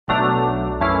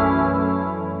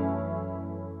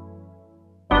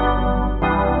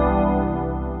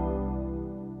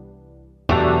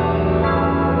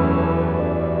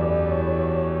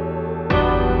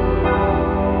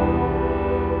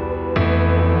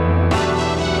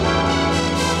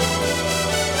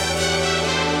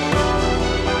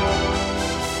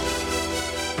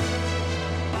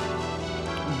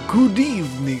Good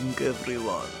evening,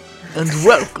 everyone, and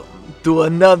welcome to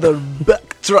another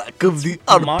backtrack of the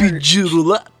RPG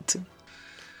Roulette.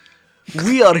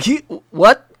 We are here.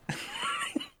 What?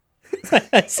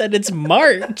 I said it's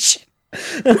March.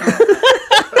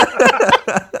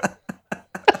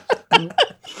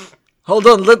 Hold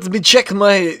on, let me check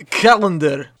my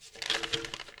calendar.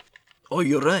 Oh,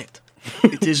 you're right.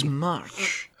 It is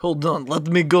March. Hold on, let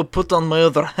me go put on my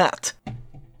other hat.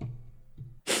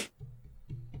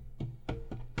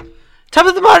 Top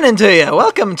of the morning to you.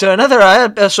 Welcome to another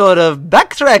episode of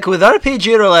Backtrack with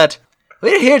RPG Roulette.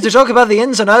 We're here to talk about the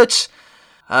ins and outs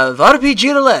of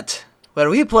RPG Roulette, where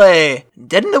we play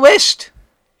Dead in the West.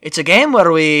 It's a game where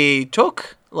we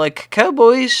talk like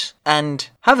cowboys and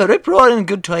have a rip-roaring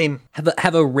good time.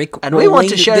 Have a Rick And we want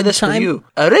to share this with you.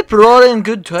 A rip-roaring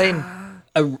good time.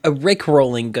 A Rick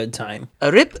rolling good time.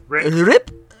 A rip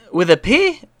with a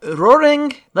P,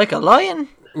 roaring like a lion.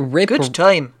 Rip Good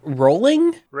time.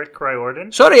 rolling? Rick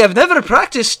Riordan? Sorry, I've never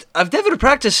practiced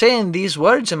saying these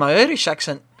words in my Irish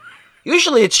accent.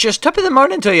 Usually it's just top of the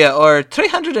morning to you, or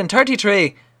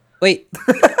 333. Wait.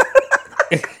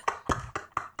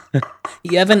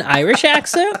 You have an Irish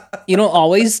accent? You don't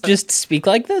always just speak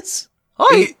like this?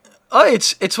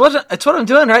 It's what I'm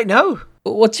doing right now.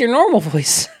 What's your normal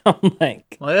voice sound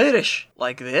like? My Irish,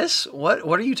 like this? What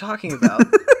are you talking about?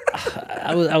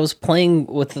 I was playing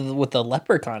with the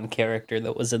leprechaun character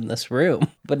that was in this room,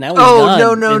 but now he's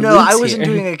gone. No. I wasn't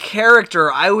doing a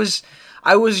character. I was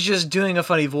just doing a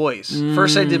funny voice.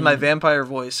 First I did my vampire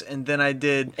voice, and then I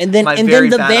did And then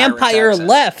the vampire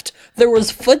left. There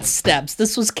was footsteps.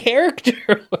 This was character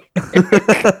work.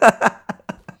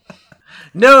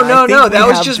 No. That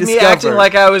was just me acting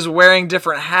like I was wearing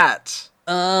different hats.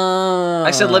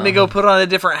 I said, let me go put on a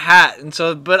different hat.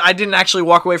 But I didn't actually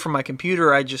walk away from my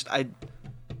computer.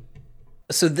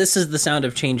 So this is the sound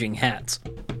of changing hats.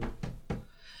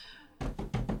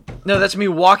 No, that's me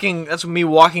walking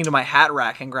to my hat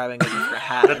rack and grabbing a different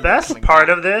hat. The best part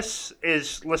of this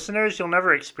is, listeners, you'll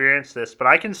never experience this, but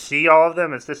I can see all of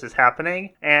them as this is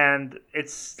happening, and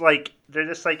it's like, they're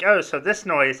just like, oh, so this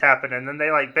noise happened, and then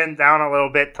they like bend down a little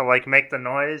bit to like make the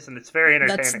noise, and it's very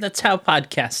entertaining. That's how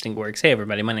podcasting works. Hey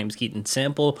everybody, my name's Keaton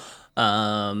Sample.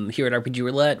 Here at RPG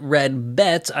Roulette, Red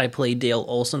Bet, I play Dale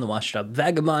Olson, the washed up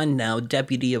vagabond, now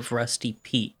deputy of Rusty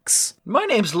Peaks. My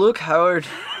name's Luke Howard,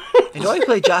 and I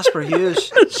play Jasper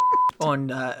Hughes on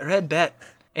Red Bet.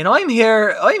 And I'm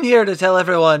here to tell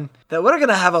everyone that we're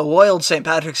gonna have a wild St.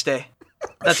 Patrick's Day.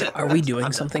 That's it. Are we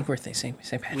doing something for St.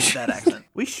 With Patrick's? that accent?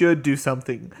 We should do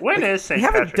something. When is St. We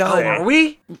haven't Patrick's done- Day? Are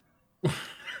we?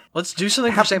 Let's do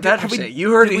something for Have- St. have Patrick's we- Day.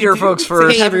 You heard it did we here, do- folks.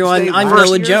 First. Hey everyone, I'm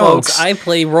First Noah year, Jones. folks. I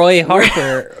play Roy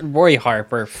Harper. Roy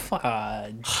Harper.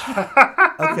 Fudge.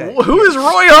 Okay. Who is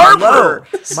Roy Harper?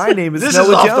 My name is This Noah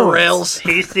is off Jones. the rails.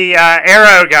 He's the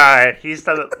Arrow guy. He's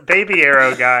the baby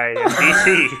Arrow guy in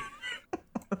DC.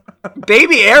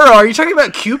 Baby Arrow? Are you talking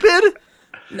about Cupid?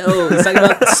 No, it's talking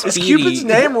about Speedy. Is Cupid's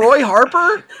name Roy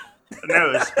Harper?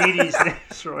 No, Speedy's name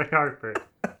is Roy Harper.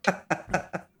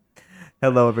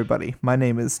 Hello, everybody. My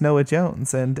name is Noah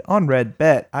Jones, and on Red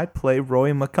Bet, I play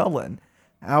Roy McCullen,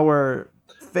 our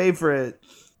favorite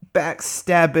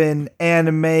backstabbing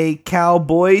anime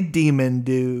cowboy demon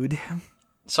dude.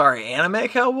 Sorry, anime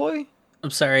cowboy? I'm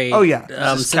sorry. Oh, yeah.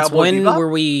 This is Since Cowboy when Bebop? were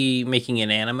we making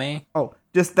an anime? Oh,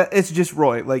 just that. It's just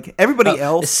Roy. Like everybody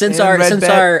else. Since in our Red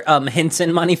Bet,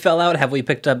 Henson money fell out, have we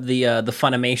picked up the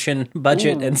Funimation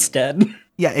budget instead?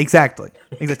 Yeah, exactly.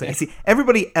 I see.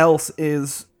 Everybody else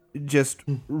is just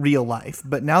real life,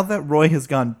 but now that Roy has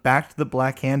gone back to the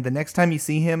Black Hand, the next time you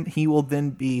see him, he will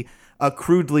then be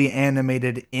crudely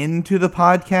animated into the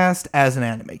podcast as an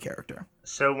anime character.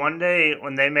 So one day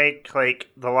when they make like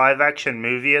the live action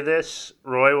movie of this,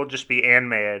 Roy will just be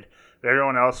animated. But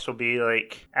everyone else will be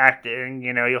like acting.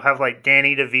 You know, you'll have like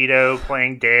Danny DeVito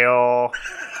playing Dale.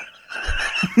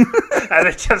 And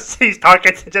he's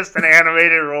talking to just an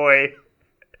animated Roy.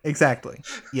 Exactly.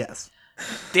 Yes.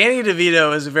 Danny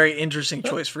DeVito is a very interesting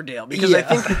choice for Dale because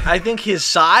I think his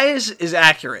size is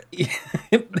accurate,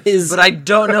 but I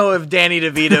don't know if Danny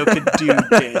DeVito could do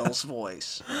Dale's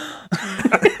voice.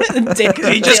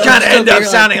 He just kind of end up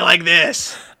sounding like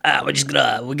this.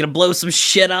 We're gonna blow some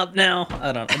shit up now.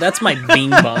 I don't know. That's my Bing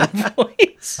Bong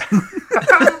voice.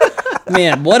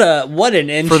 Man, what an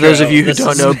intro. For those of you who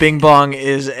don't know, Bing Bong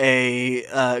is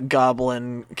a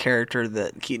goblin character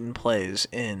that Keaton plays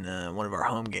in one of our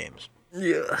home games.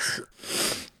 Yes.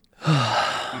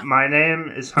 My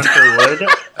name is Hunter Wood.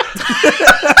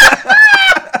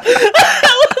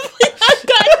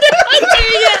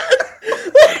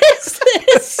 What is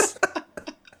this?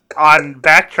 On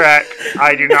Backtrack,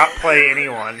 I do not play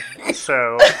anyone.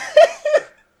 so.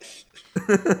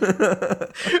 We've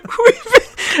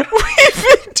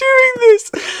been doing this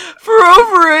for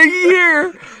over a year,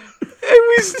 and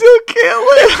we still can't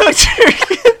let Hunter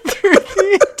get through the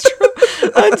intro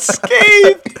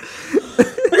unscathed.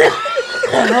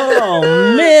 Oh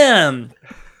man.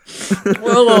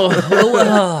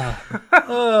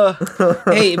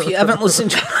 Hey, if you haven't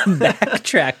listened to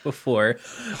Backtrack before,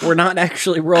 we're not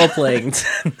actually role playing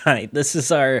tonight. This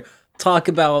is our talk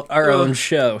about our own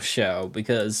show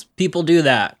because people do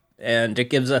that, and it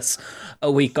gives us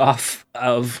a week off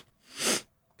of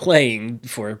playing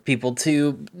for people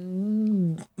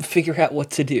to figure out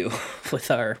what to do with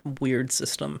our weird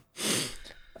system.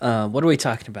 What are we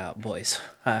talking about, boys?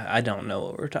 I don't know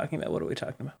what we're talking about. What are we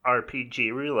talking about?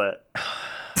 RPG roulette.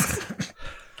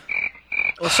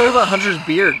 Let's talk about Hunter's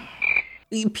beard.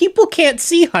 People can't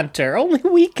see Hunter. Only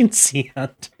we can see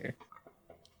Hunter.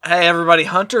 Hey, everybody,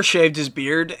 Hunter shaved his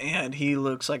beard, and he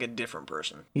looks like a different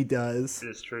person. He does. It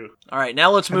is true. All right, now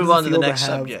let's move on to the next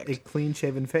have subject. A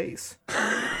clean-shaven face.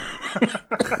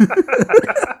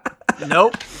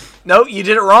 Nope, you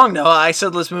did it wrong, Noah. I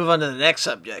said let's move on to the next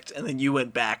subject, and then you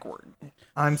went backward.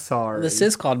 I'm sorry. This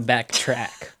is called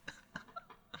Backtrack.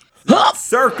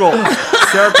 Circles.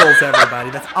 Circles,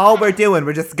 everybody. That's all we're doing.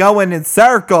 We're just going in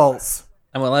circles.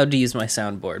 I'm allowed to use my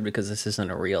soundboard because this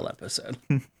isn't a real episode.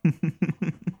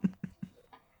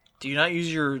 Do you not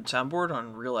use your soundboard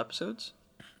on real episodes?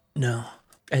 No,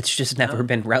 it's just never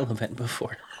been relevant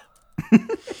before.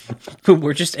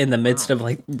 We're just in the midst of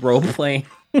like role playing,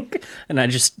 and I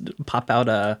just pop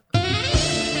out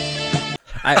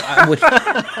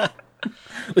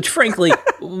which frankly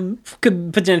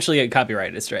could potentially get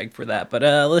copyrighted strike for that. But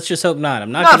let's just hope not.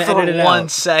 I'm not going to edit it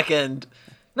out.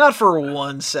 Not for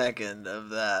 1 second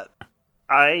of that.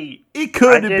 It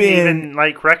could have didn't been. even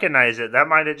recognize it. That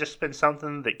might have just been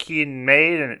something that Keaton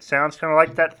made, and it sounds kind of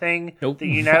like that thing. Nope. That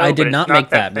you know. I but did it's not make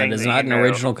that. thing That is that not you an know.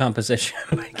 original composition.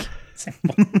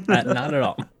 Not at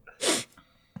all.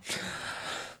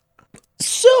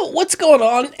 So, what's going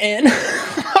on in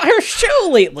our show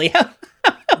lately?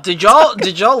 Did y'all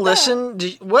listen?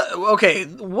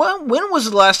 When was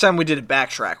the last time we did a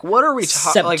backtrack? What are we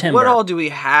talking? Like, what all do we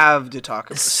have to talk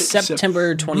about?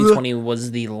 September 2020 was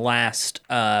the last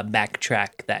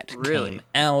backtrack that Really? came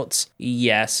out.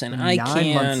 Yes, and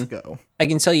 9 months ago. I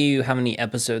can tell you how many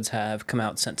episodes have come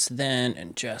out since then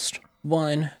in just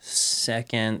 1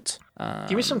 second.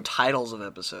 Give me some titles of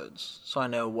episodes so I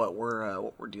know what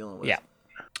we're dealing with. Yeah.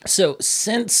 So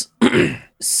since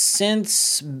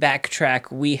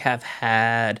Backtrack, we have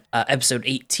had episode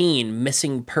 18,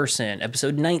 Missing Person,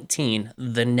 episode 19,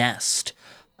 The Nest,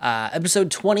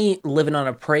 episode 20, Living on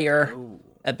a Prayer,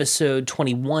 episode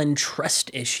 21,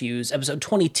 Trust Issues, episode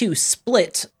 22,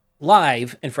 Split,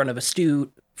 live in front of a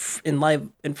studio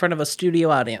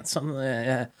audience.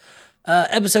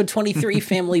 Episode 23,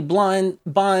 Family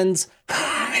Bonds.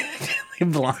 Family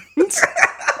Blondes.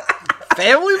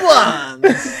 Family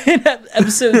Blondes.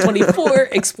 Episode 24,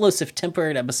 Explosive Temper,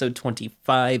 and episode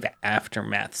 25,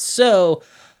 Aftermath. So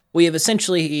we have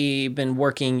essentially been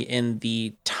working in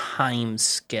the time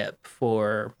skip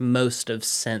for most of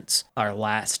since our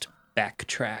last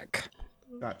backtrack.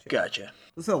 Gotcha.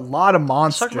 There's a lot of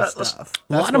monster stuff.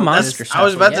 A lot of monster stuff. I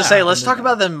was about yeah. to say, let's talk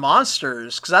about the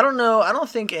monsters, because I don't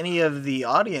think any of the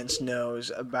audience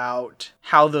knows about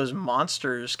how those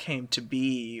monsters came to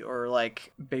be, or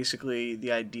like basically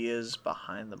the ideas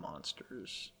behind the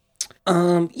monsters.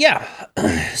 Yeah.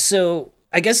 So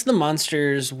I guess the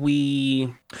monsters,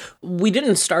 we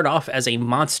didn't start off as a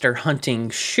monster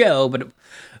hunting show, but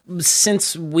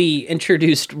since we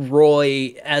introduced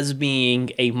Roy as being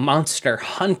a monster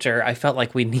hunter, I felt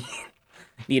like we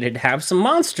needed to have some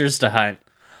monsters to hunt.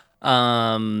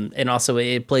 And also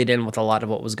it played in with a lot of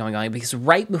what was going on, because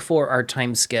right before our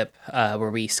time skip,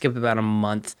 where we skip about a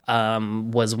month,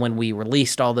 was when we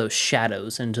released all those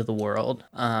shadows into the world.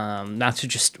 Not to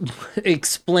just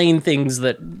explain things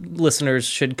that listeners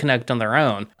should connect on their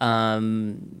own.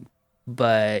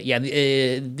 But yeah,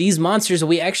 these monsters,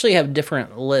 we actually have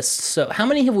different lists. So how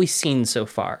many have we seen so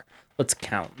far? Let's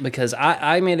count, because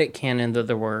I made it canon that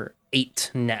there were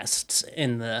 8 nests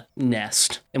in the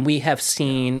nest. And we have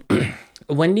seen a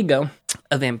Wendigo,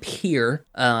 a vampire,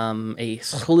 a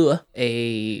Slua,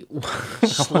 I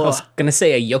was going to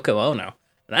say a Yoko Ono.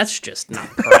 That's just not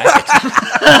correct.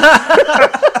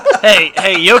 Hey,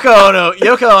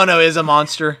 Yoko Ono is a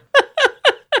monster.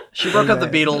 She broke up the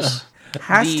Beatles.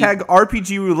 Hashtag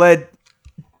RPG Roulette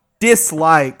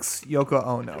dislikes Yoko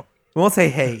Ono. We won't say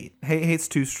hate. Hate's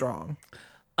too strong.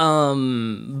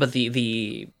 But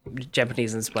the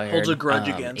Japanese inspired Holds a grudge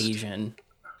against. Asian.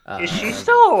 Is she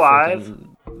still alive?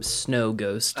 snow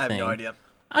ghost I have thing. no idea.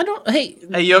 I don't. Hey,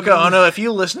 Hey, Yoko Ono, if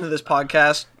you listen to this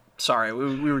podcast, sorry,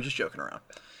 we were just joking around.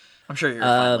 I'm sure you're a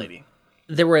fine lady.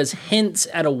 there was hints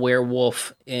at a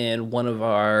werewolf in one of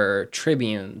our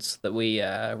tribunes that we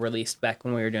released back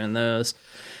when we were doing those,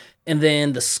 and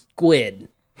then the squid,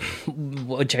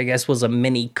 which I guess was a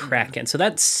mini kraken. So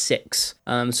that's 6.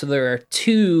 So there are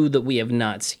 2 that we have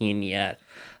not seen yet.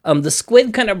 The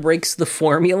squid kind of breaks the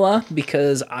formula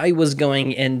because I was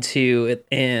going into it,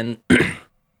 and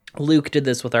Luke did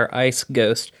this with our ice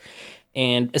ghost,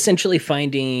 and essentially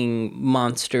finding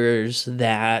monsters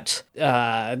that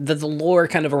the lore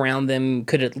kind of around them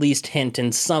could at least hint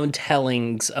in some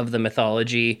tellings of the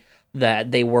mythology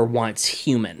that they were once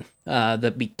human,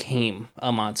 that became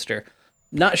a monster.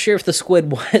 Not sure if the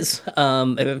squid was.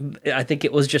 I think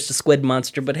it was just a squid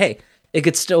monster, but hey, it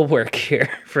could still work here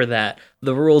for that.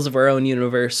 The rules of our own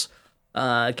universe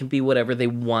can be whatever they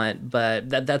want, but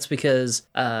that's because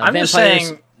I'm vampires, just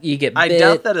saying, you get I bit.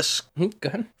 doubt that Go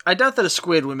ahead. I doubt that a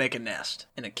squid would make a nest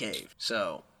in a cave.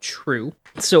 So True.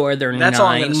 So are there That's all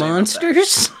I'm 9 gonna say about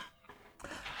monsters?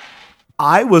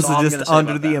 I was all I'm just gonna say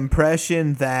under about the that.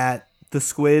 impression that the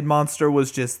squid monster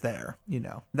was just there. You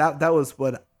know, that was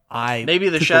what I maybe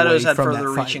the took shadows away had from that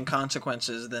further fight. reaching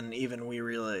consequences than even we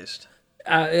realized.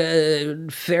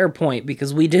 Fair point,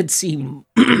 because we did see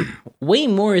way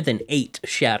more than 8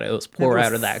 shadows pour There was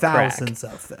out of that crack, thousands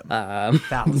of them.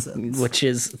 Thousands. which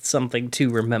is something to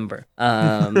remember.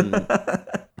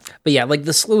 But yeah, like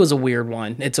the slough is a weird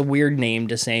one. It's a weird name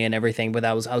to say and everything, but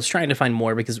I was trying to find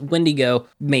more because Wendigo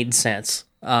made sense.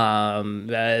 If you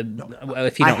I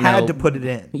don't know, had to put it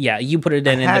in. yeah, you put it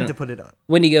in. I and had then to put it on.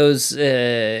 Wendigos,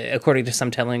 according to some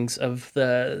tellings of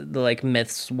the like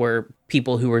myths, were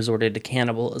people who resorted to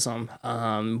cannibalism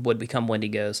would become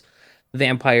Wendigos.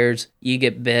 Vampires, you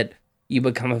get bit, you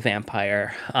become a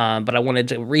vampire. But I wanted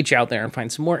to reach out there and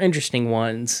find some more interesting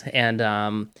ones.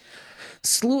 And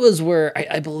Sluas were,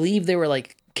 I believe they were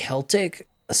like Celtic,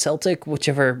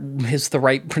 whichever is the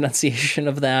right pronunciation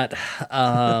of that.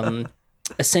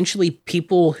 Essentially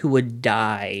people who would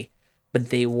die,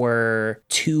 but they were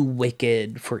too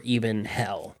wicked for even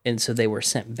hell. And so they were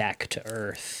sent back to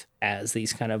Earth as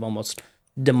these kind of almost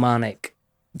demonic,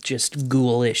 just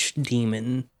ghoulish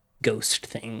demon ghost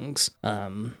things.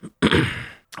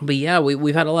 But yeah,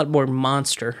 we've had a lot more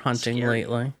monster hunting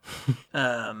lately.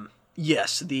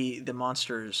 Yes, the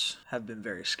monsters have been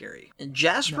very scary, and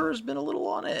Jasper has been a little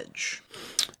on edge.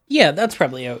 Yeah, that's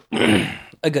probably a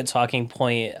good talking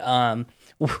point.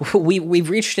 We've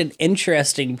reached an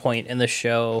interesting point in the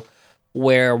show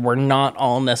where we're not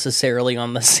all necessarily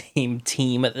on the same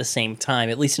team at the same time.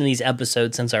 At least in these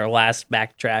episodes since our last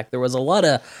backtrack, there was a lot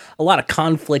of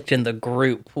conflict in the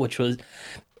group, which was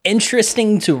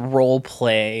interesting to role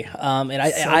play. And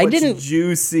I Much didn't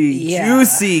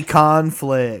juicy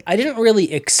conflict. I didn't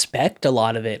really expect a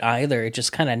lot of it either. It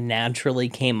just kind of naturally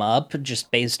came up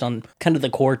just based on kind of the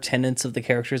core tenets of the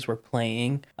characters we're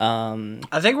playing.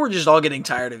 I think we're just all getting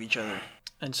tired of each other,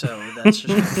 and so that's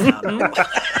just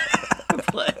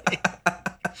play.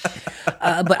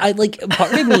 But I like,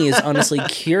 part of me is honestly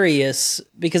curious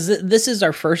because this is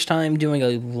our first time doing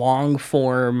a long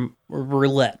form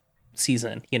roulette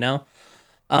season, you know?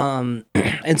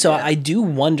 And so I do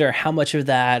wonder how much of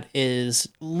that is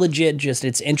legit, just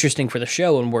it's interesting for the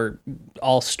show and we're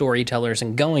all storytellers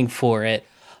and going for it,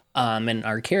 and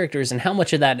our characters, and how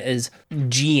much of that is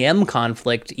GM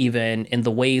conflict even in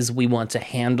the ways we want to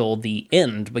handle the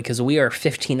end, because we are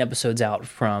 15 episodes out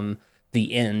from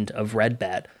the end of Red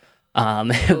Bat.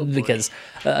 Because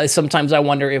sometimes I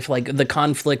wonder if like the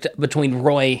conflict between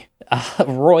Roy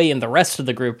and the rest of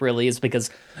the group really is because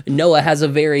Noah has a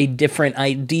very different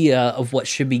idea of what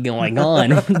should be going on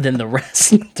than the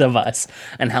rest of us,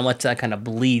 and how much that kind of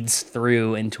bleeds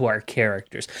through into our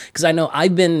characters. Because I know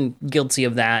I've been guilty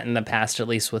of that in the past, at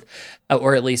least with,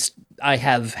 or at least I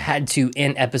have had to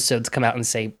in episodes come out and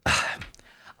say,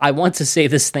 I want to say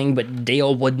this thing, but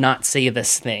Dale would not say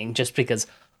this thing, just because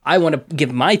I want to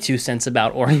give my 2 cents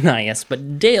about Ornias,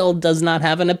 but Dale does not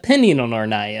have an opinion on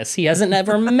Ornias. He hasn't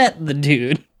ever met the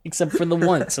dude, except for the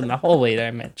once in the hallway that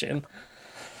I mentioned.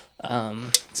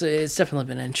 So it's definitely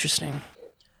been interesting.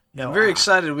 I'm very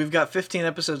excited. We've got 15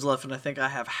 episodes left, and I think I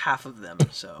have half of them.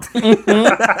 So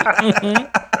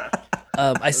I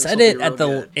said will it be at real the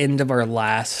good. end of our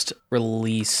last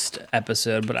released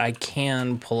episode, but I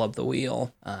can pull up the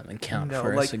wheel and count No,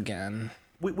 for us like- again.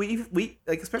 We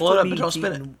like, especially Blow it up, me but and don't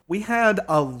spin Keaton, we had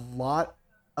a lot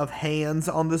of hands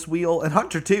on this wheel, and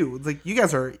Hunter too. It's like you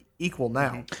guys are equal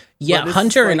now. Yeah, But it's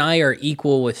Hunter like- and I are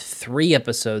equal with 3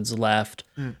 episodes left.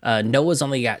 Noah's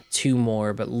only got 2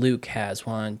 more, but Luke has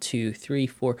 1, 2, 3,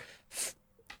 4,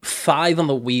 5 on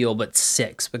the wheel, but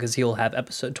 6 because he'll have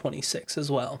episode 26 as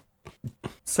well.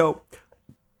 So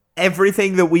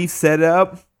everything that we've set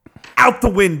up, out the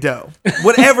window.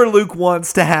 Whatever Luke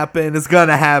wants to happen is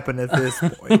gonna happen at this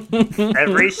point.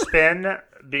 Every spin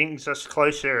brings us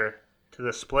closer to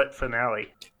the split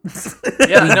finale.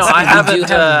 Yeah, no, I We do haven't.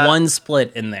 have one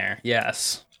split in there.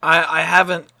 Yes. I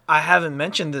haven't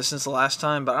mentioned this since the last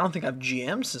time, but I don't think I've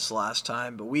GM'd since the last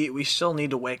time. But we still need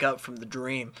to wake up from the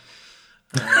dream.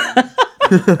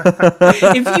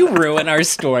 If you ruin our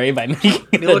story by making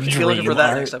it Be a looking dream for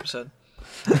that arc, next episode.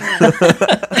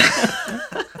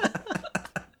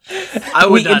 I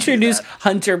would we not do introduce that.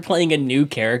 Hunter playing a new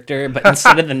character, but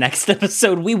instead of the next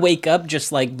episode, we wake up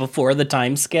just like before the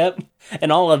time skip,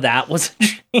 and all of that was a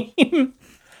dream.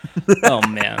 Oh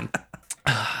man.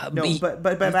 No, but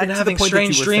back Been to the having point that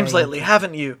you strange were dreams saying, lately,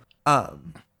 haven't you?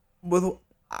 Well,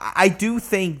 I do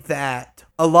think that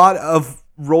a lot of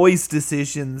Roy's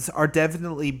decisions are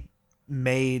definitely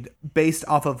made based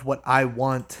off of what I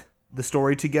want the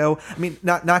story to go. I mean,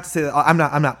 not to say that I'm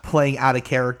not playing out of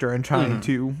character and trying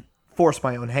to force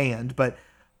my own hand, but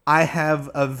I have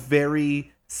a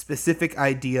very specific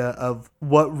idea of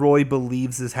what Roy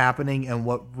believes is happening and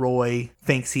what Roy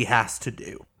thinks he has to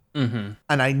do. And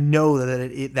I know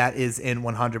that that is in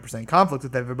 100% conflict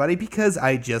with everybody because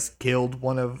I just killed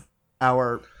one of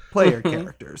our player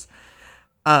characters.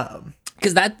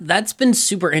 Because that's been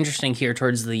super interesting here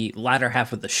towards the latter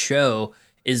half of the show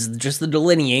is just the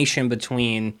delineation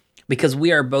between, because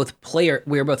we are both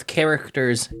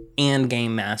characters and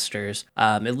game masters.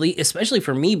 At least, especially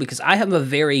for me, because I have a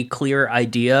very clear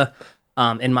idea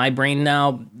in my brain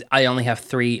now. I only have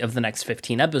 3 of the next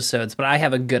 15 episodes, but I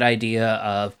have a good idea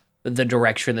of the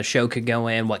direction the show could go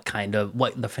in, what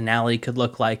the finale could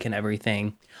look like, and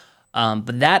everything.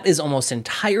 But that is almost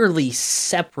entirely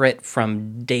separate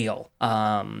from Dale.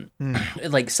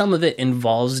 Like some of it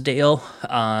involves Dale,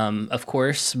 of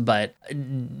course, but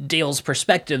Dale's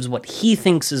perspectives, what he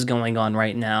thinks is going on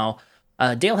right now,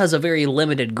 Dale has a very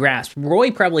limited grasp. Roy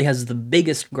probably has the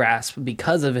biggest grasp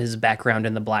because of his background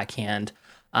in the Black Hand.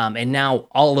 And now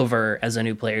Oliver, as a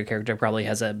new player character, probably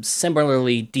has a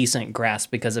similarly decent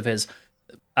grasp because of his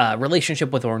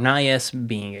relationship with Ornias,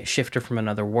 being a shifter from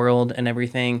another world and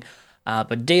everything.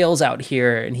 But Dale's out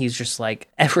here and he's just like,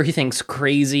 everything's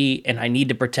crazy and I need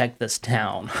to protect this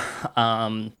town.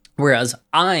 Whereas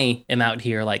I am out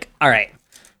here like, all right,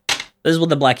 this is what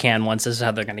the Black Hand wants. This is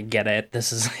how they're going to get it.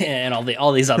 This is, and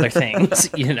all these other things,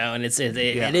 you know, and it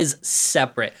is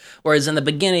separate. Whereas in the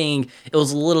beginning, it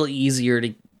was a little easier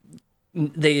to,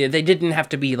 they didn't have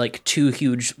to be like 2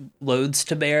 huge loads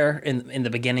to bear in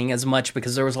the beginning as much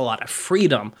because there was a lot of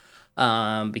freedom.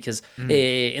 Because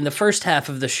in the first half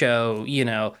of the show, you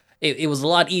know, it was a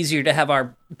lot easier to have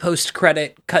our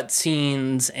post-credit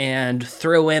cutscenes and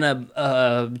throw in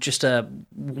just a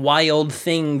wild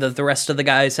thing that the rest of the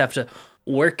guys have to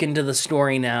work into the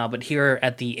story now. But here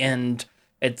at the end,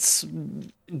 it's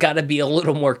got to be a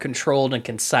little more controlled and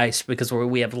concise because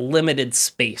we have limited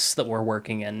space that we're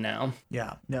working in now.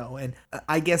 Yeah, no, and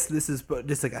I guess this is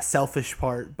just like a selfish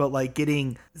part, but like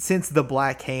since the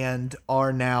Black Hand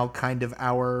are now kind of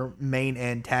our main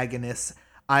antagonists,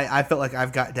 I felt like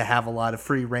I've got to have a lot of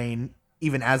free reign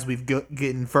even as we've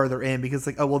getting further in because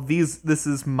like, oh, well, this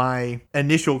is my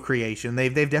initial creation.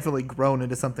 They've definitely grown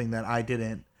into something that I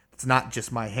didn't. It's not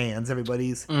just my hands.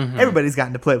 Everybody's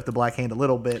gotten to play with the Black Hand a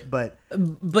little bit, but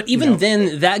even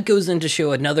then, that goes into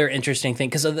show another interesting thing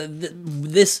because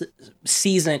this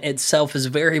season itself is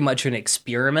very much an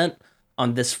experiment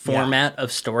on this format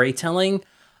of storytelling,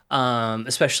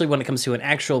 especially when it comes to an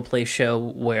actual play show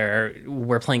where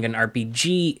we're playing an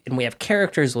RPG and we have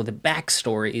characters with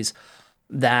backstories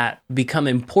that become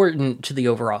important to the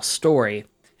overall story.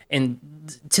 And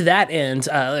to that end,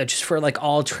 just for like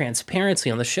all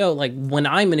transparency on the show, like when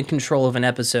I'm in control of an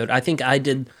episode, I think I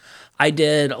did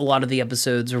a lot of the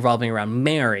episodes revolving around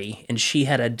Mary, and she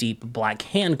had a deep Black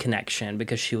Hand connection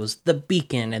because she was the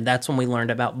beacon, and that's when we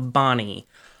learned about Bonnie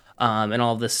and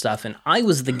all this stuff. And I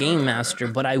was the game master,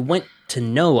 but I went to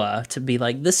Noah to be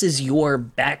like, this is your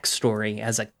backstory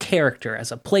as a character,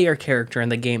 as a player character in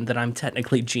the game that I'm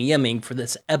technically GMing for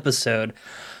this episode.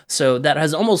 So that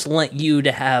has almost lent you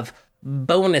to have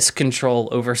bonus control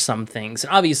over some things.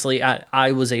 And obviously,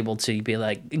 I was able to be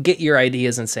like, get your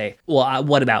ideas and say, well,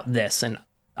 what about this? And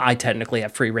I technically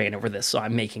have free reign over this, so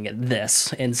I'm making it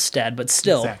this instead. But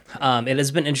still, it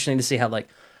has been interesting to see how like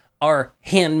our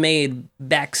handmade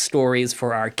backstories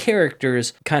for our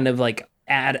characters kind of like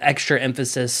add extra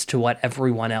emphasis to what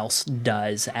everyone else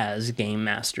does as game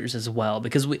masters as well.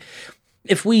 Because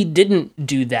if we didn't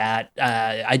do that,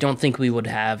 I don't think we would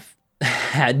have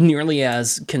had nearly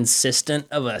as consistent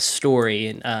of a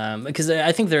story, because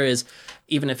I think there is,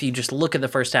 even if you just look at the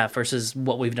first half versus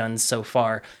what we've done so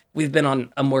far, we've been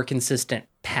on a more consistent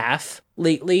path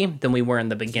lately than we were in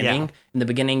the beginning. Yeah. In the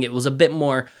beginning, it was a bit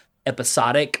more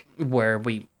episodic, where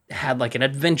we had like an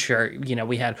adventure.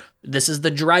 We had, this is the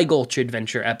Dry Gulch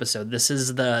adventure episode, this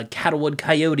is the Cattlewood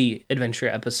Coyote adventure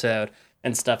episode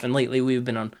and stuff. And lately we've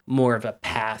been on more of a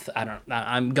path.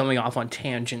 I'm going off on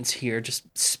tangents here,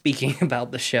 just speaking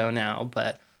about the show now,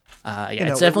 but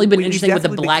it's definitely been interesting with the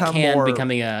Black Hand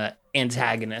becoming a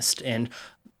antagonist, and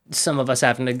some of us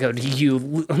having to go to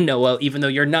you, Noah, even though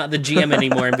you're not the GM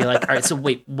anymore, and be like, all right, so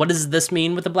wait, what does this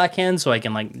mean with the Black Hand, so I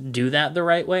can like do that the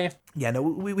right way? Yeah, no,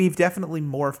 we've definitely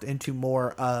morphed into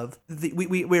more of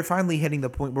we're finally hitting the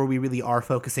point where we really are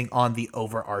focusing on the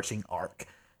overarching arc.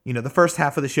 The first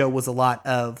half of the show was a lot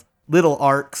of little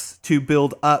arcs to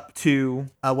build up to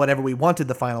whatever we wanted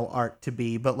the final arc to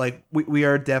be, but like we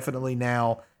are definitely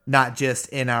now not just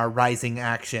in our rising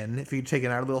action. If you're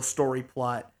taking our little story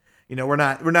plot, we're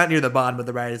not near the bottom of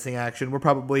the rising action. We're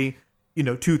probably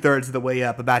 2/3 of the way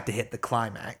up, about to hit the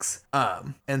climax.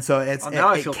 And so it's now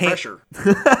I feel pressure.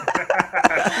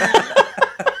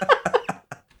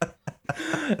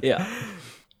 Yeah.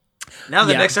 Now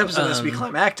the next episode has to be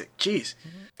climactic. Jeez.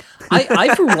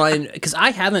 I for one, because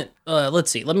I haven't. Let's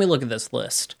see. Let me look at this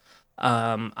list.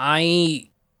 I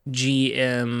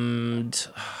GM'd.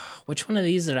 Which one of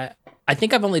these did I? I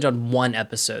think I've only done one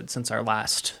episode since our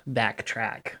last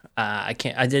backtrack. I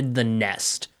did the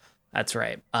Nest. That's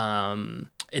right. And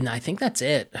I think that's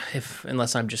it.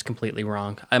 Unless I'm just completely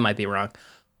wrong. I might be wrong.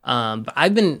 But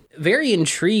I've been very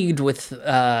intrigued with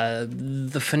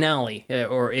the finale,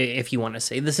 or if you want to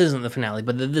say this isn't the finale,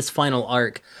 but this final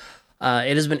arc.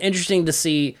 It has been interesting to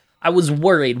see. I was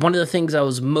worried. One of the things I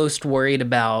was most worried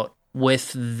about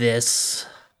with this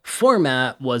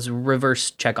format was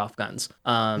reverse Chekhov guns.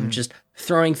 Just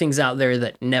throwing things out there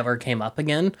that never came up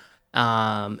again.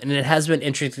 And it has been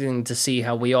interesting to see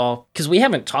how because we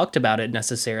haven't talked about it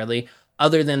necessarily,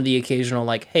 other than the occasional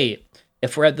like, hey,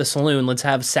 if we're at the saloon, let's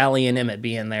have Sally and Emmett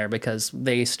be in there because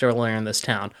they still are in this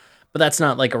town. But that's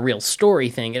not like a real story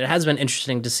thing. It has been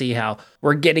interesting to see how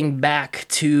we're getting back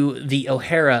to the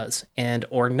O'Haras and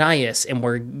Ornias, and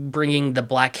we're bringing the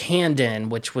Black Hand in,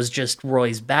 which was just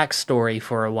Roy's backstory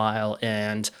for a while.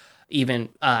 And even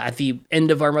at the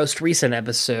end of our most recent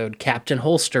episode, Captain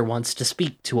Holster wants to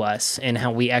speak to us, and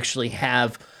how we actually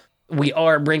we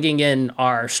are bringing in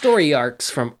our story arcs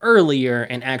from earlier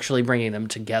and actually bringing them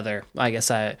together. I guess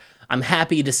I'm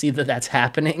happy to see that that's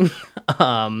happening.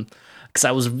 Because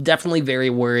I was definitely very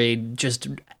worried just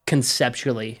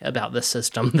conceptually about the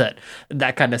system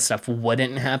that kind of stuff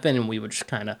wouldn't happen, and we would just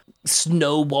kind of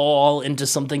snowball into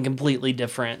something completely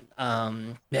different.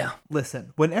 Yeah.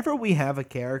 Listen, whenever we have a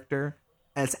character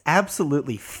as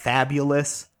absolutely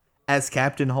fabulous as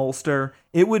Captain Holster,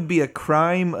 it would be a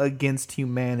crime against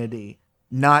humanity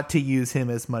not to use him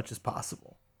as much as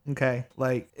possible. Okay?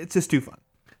 Like, it's just too fun.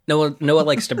 Noah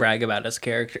likes to brag about his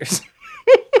characters.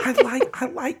 I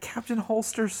like Captain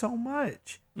Holster so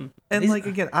much, and like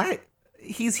again,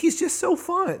 he's just so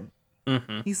fun.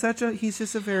 Mm-hmm. He's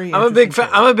just a very. I'm a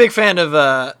big fan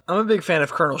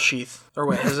of Colonel Sheath. Or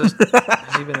wait, has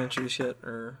he been introduced yet?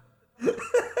 Or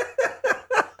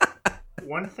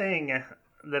one thing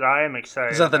that I am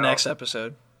excited. Is that the next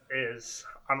episode? Is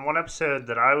on one episode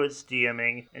that I was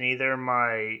DMing in either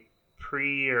my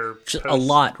pre or post, a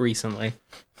lot recently,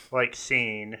 like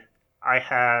scene. I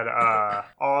had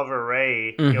Oliver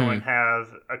Ray go and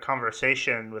have a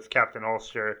conversation with Captain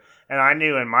Holster, and I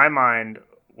knew in my mind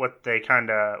what they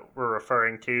kind of were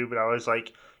referring to, but I was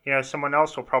like, someone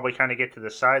else will probably kind of get to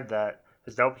decide that,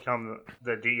 because they'll become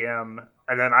the DM,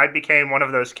 and then I became one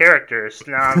of those characters.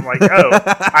 Now I'm like, oh,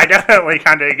 I definitely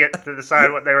kind of get to decide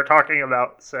what they were talking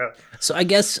about. So I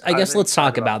guess let's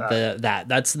talk about that.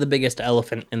 That's the biggest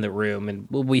elephant in the room, and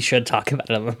we should talk about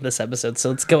it on this episode.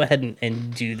 So let's go ahead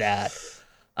and do that.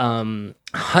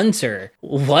 Hunter,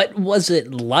 what was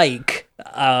it like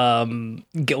going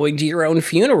to your own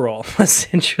funeral,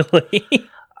 essentially?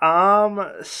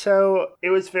 So it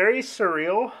was very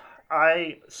surreal.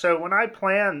 So when I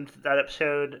planned that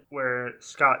episode where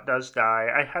Scott does die,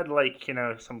 I had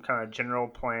some kind of general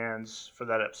plans for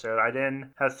that episode. I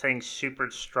didn't have things super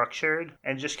structured,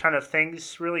 and just kind of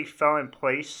things really fell in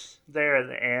place there at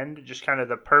the end. Just kind of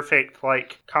the perfect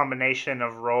combination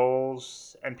of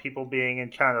roles and people being in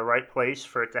kind of the right place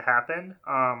for it to happen.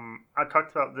 I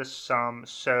talked about this some,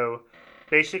 so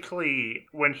basically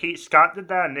when Scott did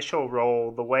that initial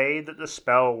roll, the way that the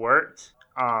spell worked,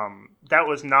 that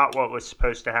was not what was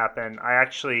supposed to happen. I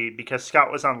actually, because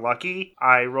Scott was unlucky,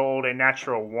 I rolled a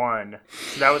natural 1.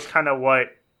 So that was kind of what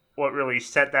really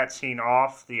set that scene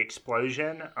off, the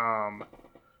explosion.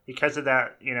 Because of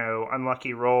that,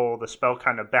 unlucky roll, the spell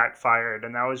kind of backfired,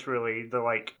 and that was really the,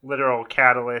 literal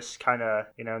catalyst, kind of,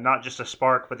 not just a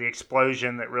spark, but the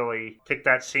explosion that really took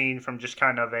that scene from just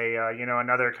kind of a,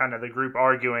 another kind of the group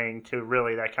arguing to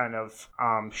really that kind of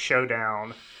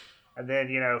showdown. And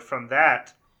then, from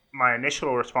that, my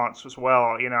initial response was,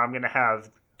 well, I'm going to have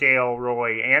Dale,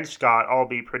 Roy, and Scott all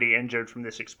be pretty injured from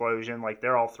this explosion. Like,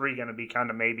 they're all three going to be kind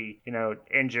of maybe,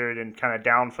 injured and kind of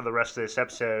down for the rest of this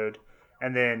episode.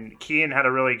 And then Kian had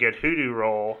a really good hoodoo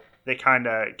roll that kind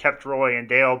of kept Roy and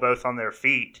Dale both on their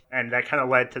feet. And that kind of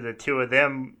led to the two of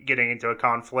them getting into a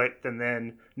conflict. And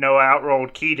then Noah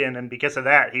outrolled Keaton, and because of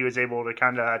that, he was able to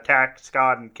kind of attack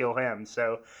Scott and kill him.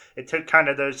 So it took kind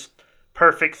of those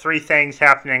perfect three things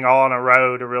happening all in a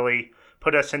row to really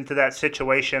put us into that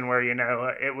situation where,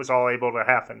 it was all able to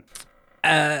happen.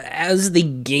 As the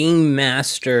game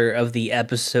master of the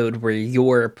episode where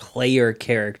your player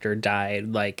character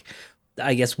died,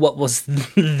 I guess, what was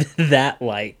that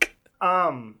like?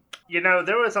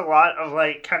 There was a lot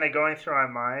of kind of going through my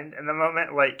mind in the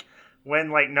moment,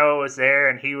 when Noah was there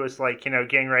and he was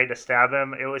getting ready to stab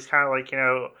him. It was kind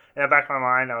of in the back of my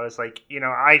mind, I was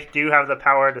I do have the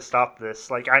power to stop this.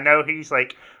 I know he's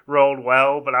rolled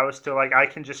well, but I was still I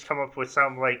can just come up with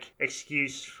some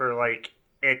excuse for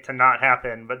it to not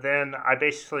happen. But then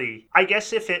I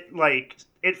guess if it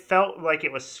it felt like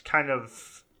it was kind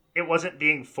of, it wasn't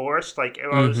being forced. I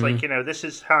was this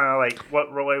is kind of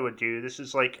what Roy would do. This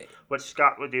is what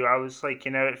Scott would do. I was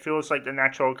it feels like the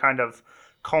natural kind of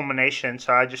culmination.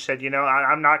 So I just said,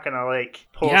 I'm not going to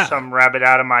pull some rabbit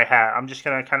out of my hat. I'm just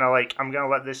going to kind of I'm going to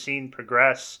let this scene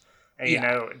progress.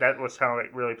 And, that was how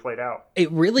it really played out.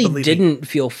 It really didn't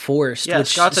feel forced, which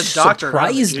Scott's a doctor,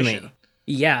 surprised me.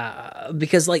 Yeah,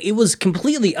 because it was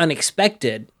completely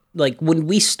unexpected. When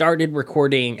we started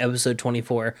recording episode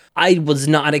 24, I was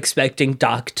not expecting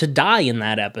Doc to die in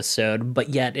that episode, but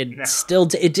yet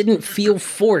it didn't feel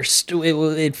forced.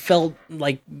 It felt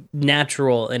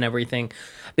natural and everything,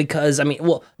 because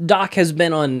Doc has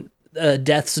been on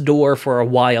death's door for a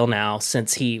while now,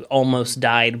 since he almost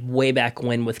died way back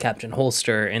when with Captain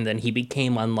Holster, and then he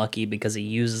became unlucky because he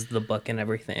uses the book and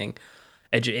everything.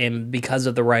 And because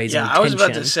of the rising tension. I was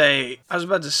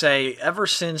about to say, ever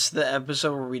since the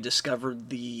episode where we discovered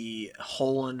the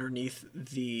hole underneath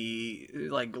the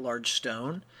large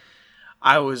stone,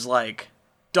 I was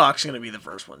Doc's gonna be the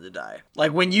first one to die.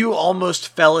 When you almost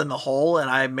fell in the hole and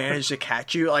I managed to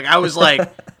catch you, I was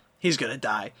he's gonna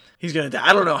die. He's gonna die.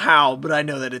 I don't know how, but I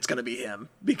know that it's gonna be him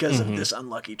because of this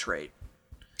unlucky trait.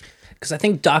 Because I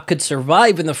think Doc could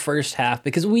survive in the first half,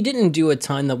 because we didn't do a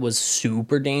ton that was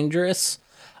super dangerous.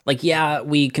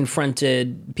 We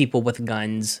confronted people with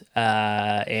guns,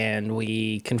 and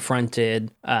we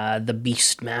confronted the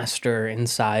Beastmaster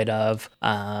inside of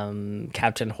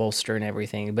Captain Holster and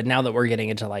everything. But now that we're getting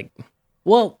into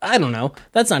I don't know.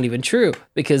 That's not even true,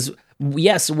 because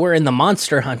yes, we're in the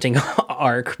monster hunting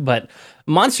arc, but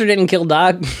Monster didn't kill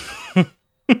Doc.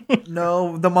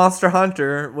 No, the Monster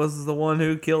Hunter was the one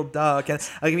who killed Doc. And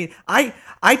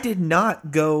I did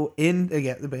not go in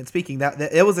again. Speaking that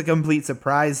it was a complete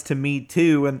surprise to me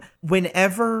too. And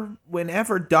whenever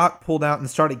Doc pulled out and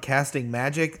started casting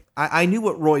magic, I knew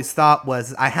what Roy's thought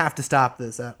was. I have to stop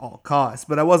this at all costs.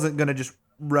 But I wasn't gonna just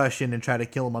rush in and try to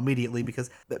kill him immediately, because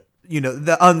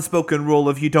the unspoken rule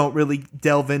of you don't really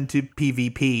delve into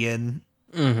PvP and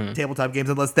tabletop games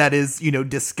unless that is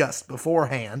discussed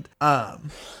beforehand. But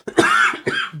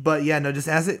just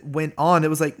as it went on, it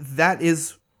was that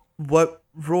is what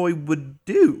Roy would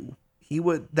do. He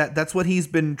would that's what he's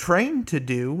been trained to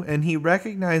do, and he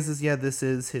recognizes this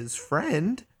is his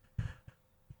friend.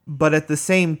 But at the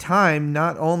same time,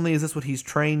 not only is this what he's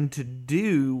trained to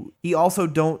do, he also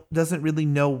doesn't really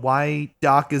know why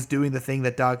Doc is doing the thing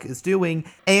that Doc is doing,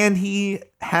 and he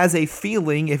has a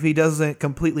feeling, if he doesn't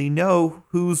completely know,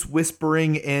 who's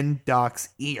whispering in Doc's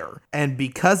ear. And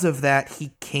because of that,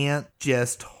 he can't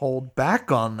just hold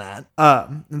back on that.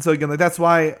 And so again, that's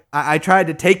why I tried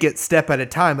to take it step at a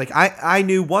time. I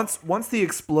knew once the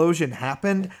explosion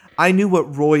happened, I knew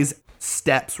what Roy's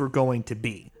steps were going to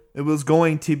be. It was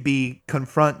going to be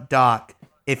confront Doc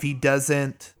if he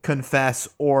doesn't confess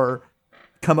or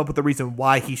come up with a reason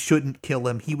why he shouldn't kill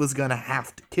him. He was going to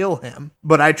have to kill him.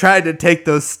 But I tried to take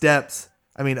those steps.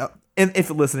 And if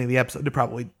listening to the episode, it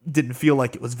probably didn't feel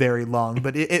like it was very long,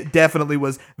 but it definitely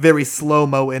was very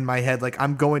slow-mo in my head.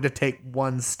 I'm going to take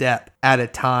one step at a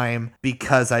time,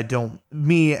 because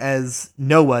me as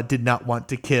Noah did not want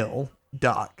to kill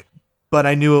Doc, but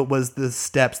I knew it was the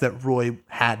steps that Roy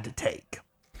had to take.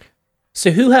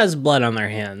 So who has blood on their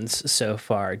hands so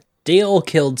far? Dale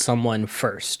killed someone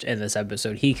first in this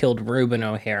episode. He killed Reuben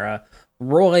O'Hara.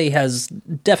 Roy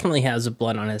definitely has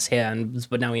blood on his hands,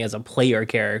 but now he has a player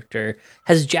character.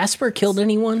 Has Jasper killed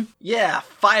anyone? Yeah,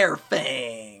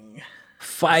 Firefang.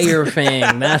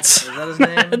 Firefang. That's Is that his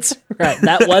name? that's right.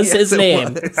 That was Yes, his it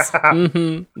name.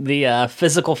 was. The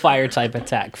physical fire type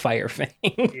attack, Firefang.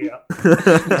 Yeah.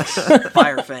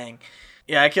 Firefang.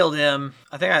 Yeah, I killed him.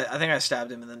 I think I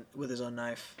stabbed him with his own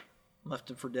knife. Left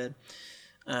him for dead.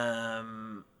 I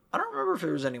don't remember if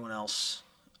there was anyone else.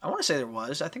 I want to say there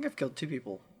was. I think I've killed 2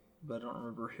 people, but I don't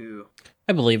remember who.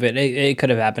 I believe it. It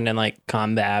could have happened in like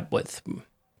combat with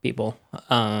people.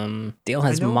 Dale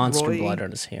has I know monster Roy- blood on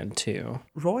his hand too.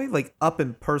 Roy like up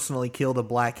and personally killed a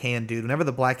Black Hand dude. Whenever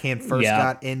the Black Hand first Yeah.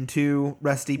 got into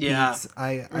Rusty Yeah. Peaks,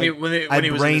 I When he was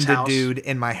in brained his a house. dude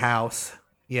in my house.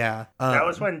 Yeah, That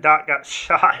was when Doc got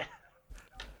shot.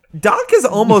 Doc has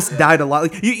almost died a lot.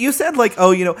 Like, you said, like,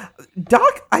 oh,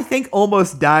 Doc, I think,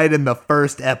 almost died in the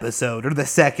first episode or the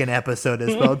second episode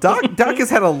as well. Doc has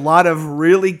had a lot of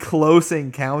really close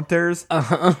encounters.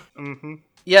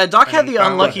 Yeah, Doc had the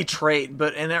found unlucky trait,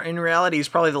 but in reality, he's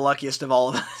probably the luckiest of all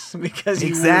of us because he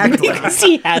Exactly. Because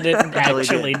he hadn't he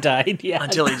actually did. died yet.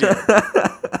 until he did.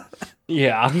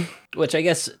 Yeah. Which I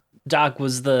guess Doc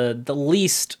was the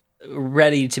least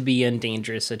ready to be in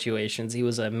dangerous situations. He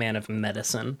was a man of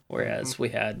medicine, whereas we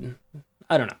had,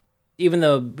 I don't know. Even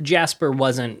though Jasper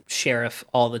wasn't sheriff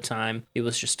all the time, he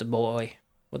was just a boy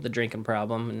with a drinking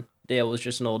problem, and Dale was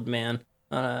just an old man.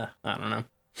 I don't know.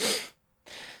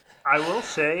 I will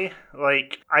say,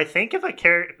 like, I think if a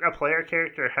player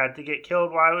character had to get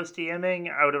killed while I was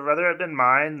DMing, I would have rather have been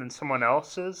mine than someone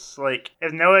else's. Like,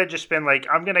 if Noah had just been like,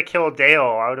 I'm gonna kill Dale,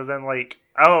 I would have been like,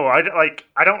 oh, I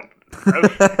don't.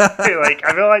 Okay. Like,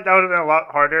 I feel like that would have been a lot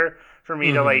harder for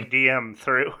me to like DM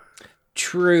through.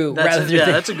 True.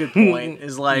 That's a good point.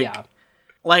 Is like, yeah.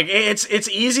 like it's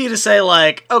easy to say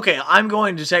like, okay, I'm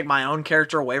going to take my own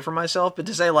character away from myself, but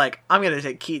to say like, I'm going to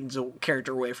take Keaton's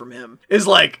character away from him is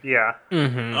like, Yeah.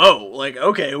 oh, like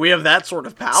okay, we have that sort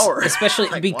of power, Especially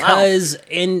Like, because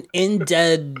in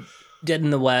Dead in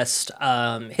the West,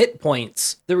 hit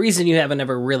points, the reason you haven't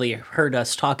ever really heard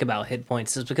us talk about hit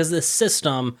points is because this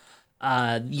system,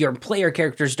 your player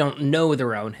characters don't know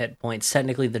their own hit points.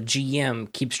 Technically, the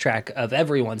GM keeps track of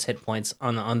everyone's hit points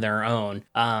on their own.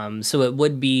 So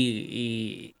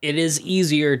it is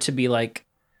easier to be like,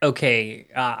 okay,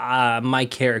 my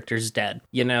character's dead,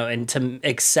 and to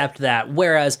accept that.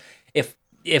 Whereas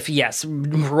if yes,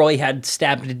 Roy had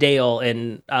stabbed Dale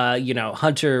and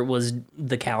Hunter was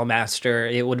the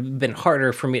Cowmaster, it would have been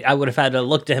harder for me. I would have had to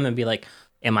look to him and be like,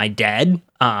 am I dead?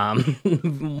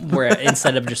 Where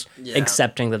instead of just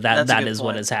accepting That's a that good is what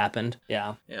point. has happened.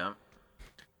 Yeah. Yeah.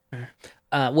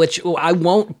 Which I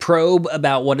won't probe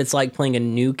about what it's like playing a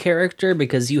new character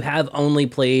because you have only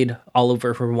played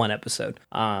Oliver for one episode.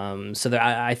 So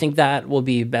I think that will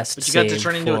be best. But you got to saved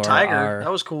turn into a for tiger.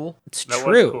 That was cool. It's That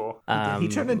true. was cool. He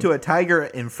turned into a tiger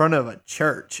in front of a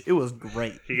church. It was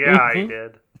great. Yeah, I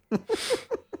did.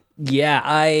 Yeah,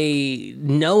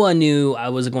 Noah knew I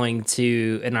was going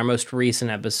to in our most recent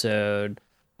episode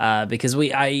because we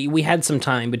had some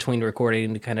time between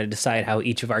recording to kind of decide how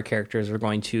each of our characters were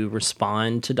going to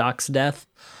respond to Doc's death.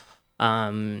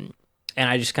 And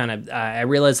I just kind of I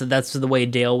realized that that's the way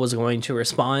Dale was going to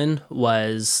respond.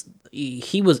 Was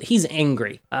he's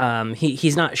angry.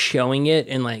 He's not showing it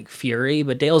in like fury,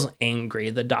 but Dale's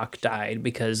angry that Doc died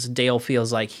because Dale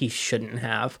feels like he shouldn't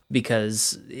have,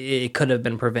 because it could have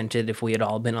been prevented if we had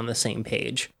all been on the same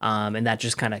page. And that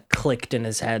just kind of clicked in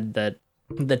his head that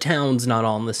the town's not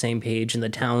all on the same page, and the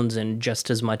town's in just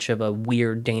as much of a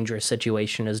weird, dangerous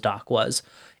situation as Doc was,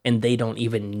 and they don't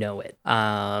even know it.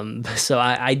 So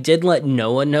I did let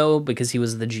Noah know because he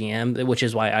was the GM, which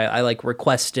is why I like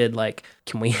requested, like,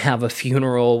 can we have a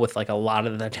funeral with like a lot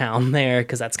of the town there?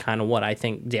 Because that's kind of what I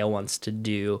think Dale wants to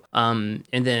do. And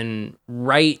then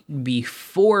right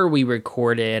before we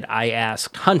recorded, I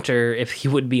asked Hunter if he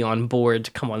would be on board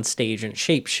to come on stage and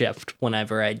shapeshift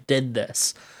whenever I did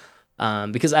this.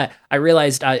 Because I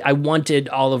realized I wanted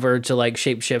Oliver to like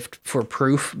shapeshift for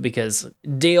proof because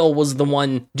Dale was the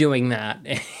one doing that.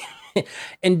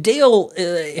 And Dale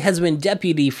has been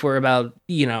deputy for about,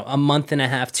 a month and a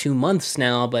half, 2 months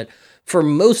now, but for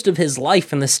most of his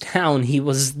life in this town, he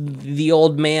was the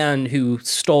old man who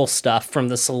stole stuff from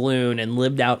the saloon and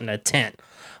lived out in a tent.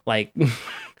 Like,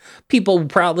 people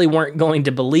probably weren't going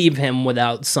to believe him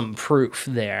without some proof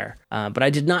there. But I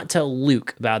did not tell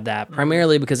Luke about that,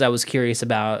 primarily because I was curious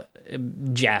about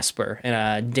Jasper,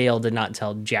 and Dale did not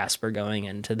tell Jasper going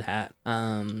into that.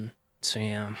 So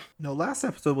yeah. No, last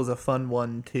episode was a fun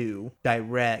one to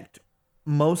direct,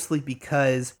 mostly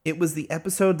because it was the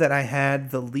episode that I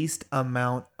had the least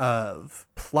amount of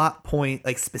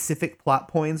specific plot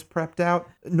points prepped out.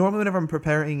 Normally whenever I'm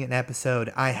preparing an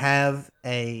episode, I have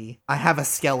a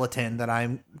skeleton that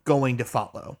I'm going to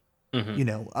follow. Mm-hmm. You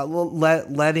know,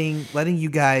 letting you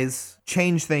guys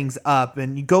change things up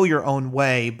and you go your own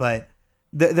way, but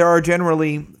there are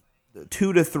generally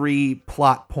 2 to 3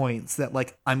 plot points that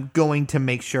like I'm going to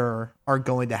make sure are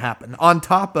going to happen on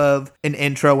top of an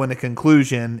intro and a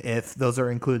conclusion if those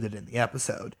are included in the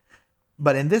episode.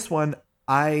 But in this one,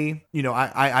 I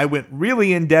went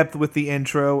really in depth with the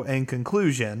intro and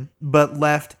conclusion, but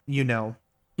left,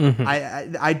 mm-hmm.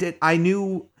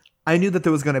 I knew that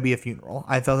there was going to be a funeral.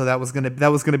 I felt that was going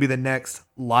to be the next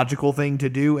logical thing to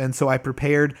do, and so I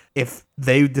prepared. If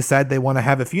they decide they want to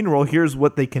have a funeral, here's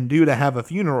what they can do to have a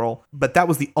funeral. But that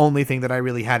was the only thing that I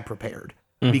really had prepared,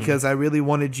 mm-hmm. because I really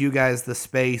wanted you guys the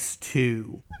space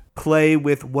to play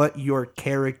with what your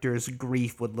character's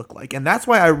grief would look like, and that's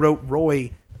why I wrote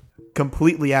Roy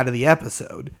completely out of the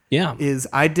episode. Yeah,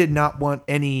 I did not want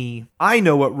any. I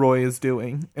know what Roy is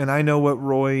doing, and I know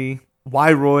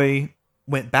why Roy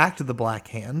went back to the Black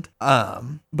Hand,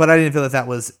 but I didn't feel that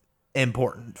was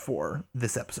important for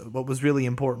this episode. What was really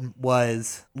important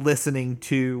was listening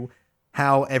to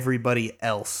how everybody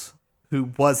else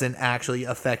who wasn't actually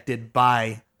affected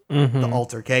by mm-hmm. the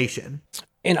altercation.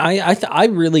 And I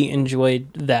really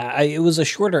enjoyed that. It was a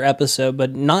shorter episode,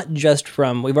 but not just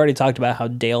from, we've already talked about how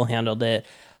Dale handled it,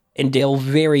 and Dale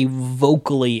very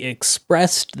vocally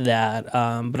expressed that,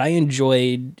 but I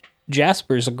enjoyed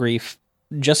Jasper's grief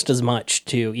just as much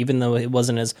too, even though it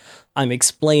wasn't as I'm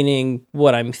explaining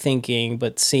what I'm thinking,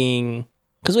 but seeing,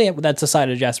 because that's a side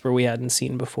of Jasper we hadn't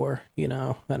seen before, and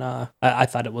I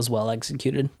thought it was well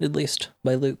executed, at least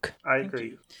by Luke. I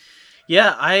agree.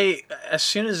 Yeah, as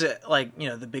soon as it,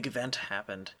 the big event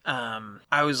happened,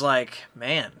 I was like,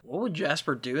 man, what would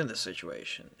Jasper do in this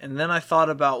situation? And then I thought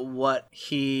about what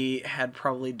he had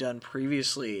probably done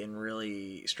previously in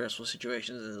really stressful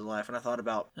situations in his life, and I thought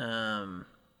about,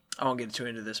 I won't get too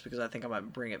into this because I think I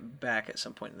might bring it back at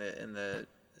some point in the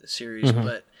series, mm-hmm.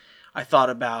 but I thought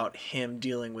about him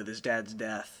dealing with his dad's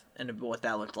death and what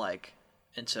that looked like.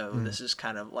 And so this is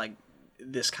kind of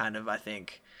I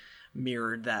think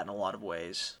mirrored that in a lot of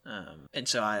ways. And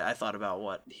so I thought about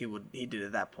what he did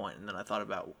at that point, and then I thought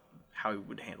about how he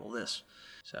would handle this.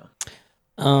 So,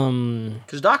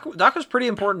 because Doc was pretty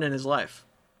important in his life.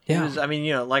 Yeah.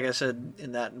 Like I said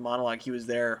in that monologue, he was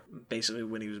there basically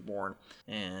when he was born,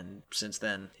 and since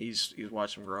then he's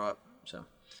watched him grow up. So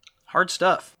hard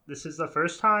stuff. This is the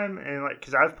first time, and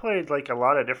because I've played a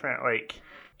lot of different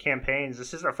campaigns.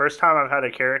 This is the first time I've had a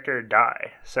character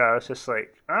die. So it's just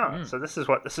so this is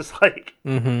what this is like.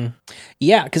 Mm-hmm.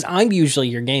 Yeah, because I'm usually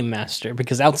your game master.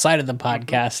 Because outside of the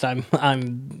podcast,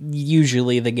 I'm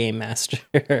usually the game master.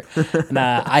 And,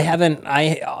 I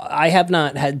have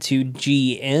not had to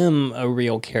GM a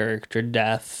real character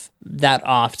death that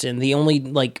often. The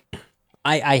only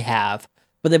I have.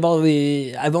 But I've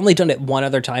only done it one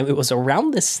other time. It was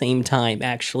around the same time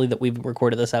actually that we've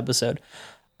recorded this episode.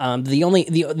 The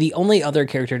only other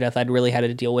character death I'd really had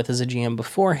to deal with as a GM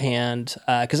beforehand,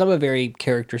 because I'm a very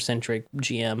character-centric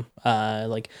GM.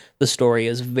 The story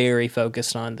is very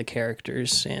focused on the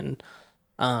characters, and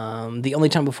the only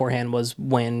time beforehand was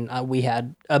when we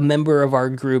had a member of our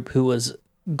group who was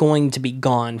going to be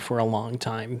gone for a long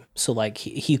time, so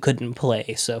he couldn't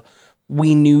play. So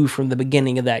we knew from the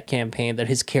beginning of that campaign that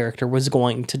his character was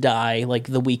going to die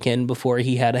the weekend before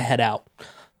he had to head out.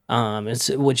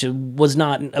 Which was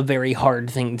not a very hard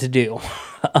thing to do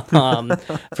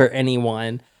for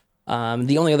anyone.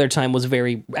 The only other time was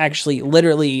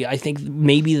literally, I think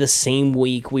maybe the same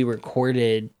week we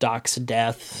recorded Doc's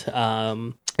death.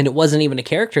 And it wasn't even a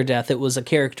character death. It was a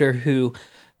character who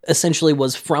essentially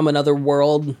was from another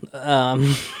world.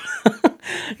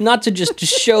 Not to just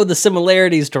show the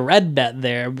similarities to Red Bet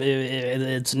there.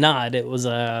 It's not. It was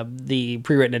the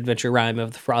pre-written adventure rhyme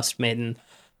of the Frost Maiden.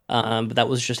 But that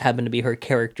was just happened to be her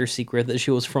character secret, that she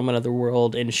was from another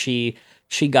world, and she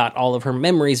got all of her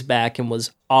memories back and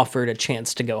was offered a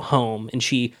chance to go home, and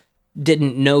she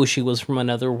didn't know she was from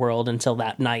another world until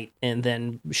that night, and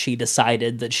then she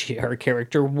decided that her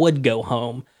character would go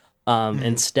home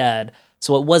instead.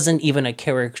 So it wasn't even a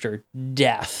character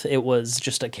death, it was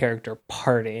just a character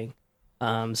parting.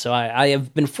 So I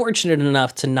have been fortunate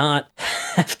enough to not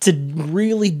have to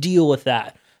really deal with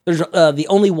that. There's the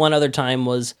only one other time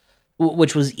was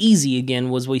which was easy again,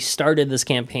 was we started this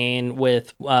campaign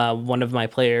with one of my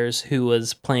players who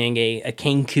was playing a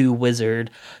Kenku wizard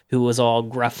who was all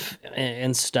gruff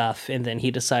and stuff, and then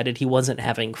he decided he wasn't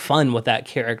having fun with that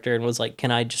character and was like,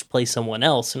 can I just play someone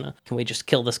else, and can we just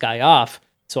kill this guy off?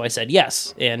 So I said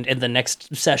yes, and in the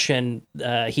next session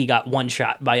he got one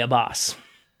shot by a boss,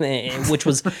 which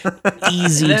was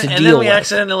easy to deal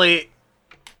with.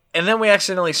 And then we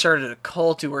accidentally started a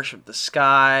cult to worship the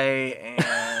sky,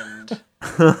 and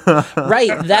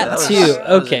right, that too.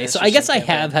 Okay, so I guess I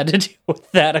campaign. have had to deal with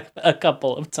that a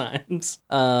couple of times.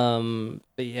 But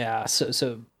yeah,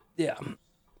 so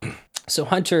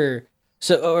Hunter.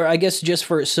 Or I guess just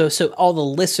for so all the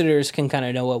listeners can kind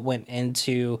of know what went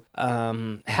into.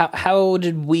 How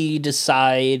did we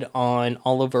decide on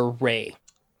Oliver Ray?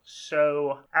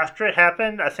 So after it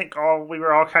happened, I think we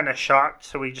were all kind of shocked.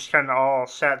 So we just kind of all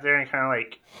sat there and kind of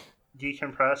like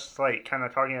decompressed, like kind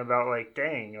of talking about like,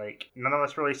 dang, like none of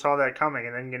us really saw that coming.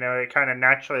 And then, it kind of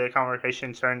naturally the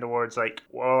conversation turned towards like,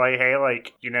 well, like, hey,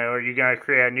 like, are you going to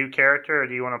create a new character or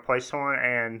do you want to play someone?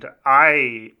 And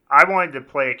I wanted to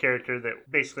play a character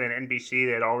that basically an NPC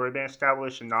that had already been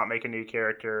established and not make a new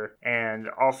character. And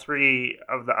all three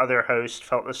of the other hosts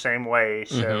felt the same way.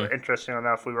 So interesting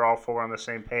enough, we were all four on the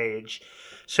same page.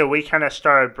 So we kind of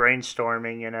started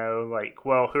brainstorming, like,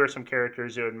 well, who are some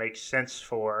characters it would make sense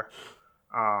for?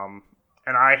 And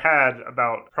I had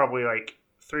about probably like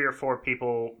 3 or 4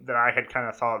 people that I had kind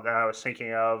of thought that I was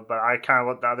thinking of, but I kind of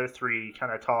let the other 3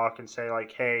 kind of talk and say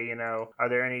like, hey, are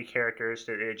there any characters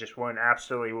that it just would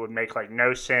make like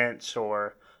no sense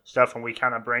or stuff? And we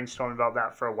kind of brainstormed about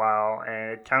that for a while,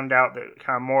 and it turned out that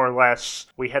kind of more or less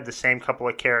we had the same couple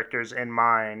of characters in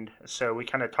mind. So we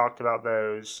kind of talked about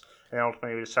those. And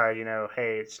ultimately we decided,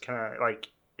 hey, it's kind of like,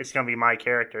 it's going to be my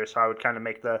character. So I would kind of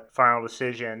make the final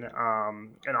decision.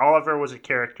 And Oliver was a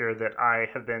character that I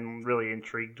have been really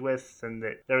intrigued with. And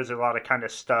that there was a lot of kind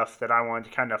of stuff that I wanted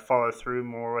to kind of follow through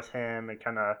more with him and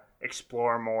kind of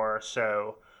explore more.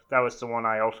 So that was the one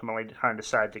I ultimately kind of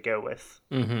decided to go with.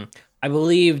 Mm-hmm. I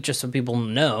believe, just so people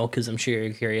know, because I'm sure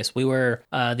you're curious, we were,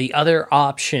 the other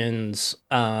options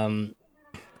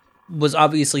was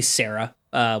obviously Sarah.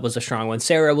 Was a strong one.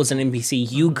 Sarah was an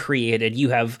NPC you created.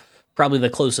 You have probably the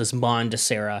closest bond to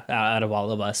Sarah out of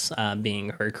all of us,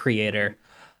 being her creator.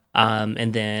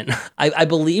 And then I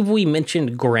believe we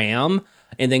mentioned Graham,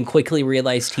 and then quickly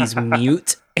realized he's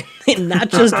mute, and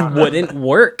that just wouldn't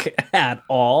work at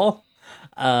all.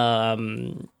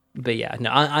 But yeah, no,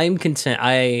 I'm content.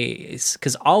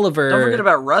 Because Oliver. Don't forget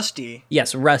about Rusty.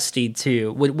 Yes, Rusty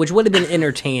too, which would have been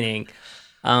entertaining.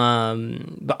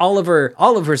 But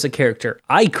Oliver's a character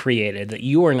I created that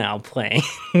you are now playing.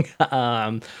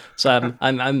 So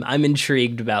I'm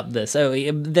intrigued about this. So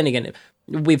then again,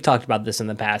 we've talked about this in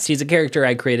the past. He's a character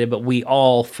I created, but we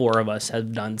all 4 of us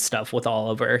have done stuff with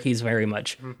Oliver. He's very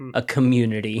much a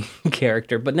community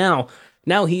character. But now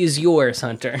he is yours,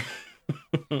 Hunter.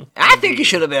 I think he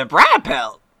should have been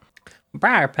Briarpelt.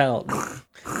 Briarpelt.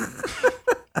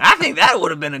 I think that would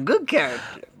have been a good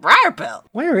character. Briarpelt.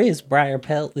 Where is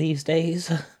Briarpelt these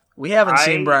days? We haven't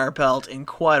seen Briarpelt in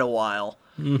quite a while.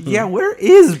 Mm-hmm. Yeah, where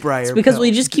is Briarpelt? It's because we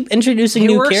just keep introducing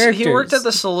new characters. He worked at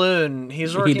the saloon.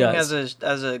 He's working as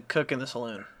a cook in the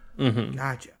saloon. Mm-hmm.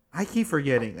 Gotcha. I keep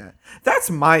forgetting that. That's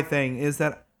my thing, is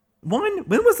that, when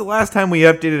was the last time we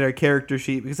updated our character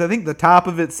sheet? Because I think the top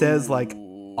of it says, like,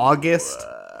 August.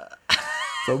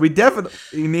 So we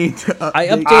definitely need to update. I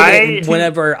update it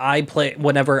whenever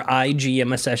I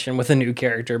GM a session with a new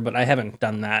character, but I haven't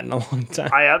done that in a long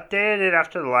time. I updated it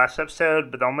after the last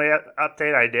episode, but the only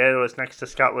update I did was next to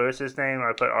Scott Lewis's name.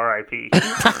 I put R.I.P.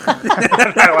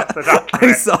 I left the document.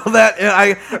 I saw that, and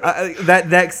I that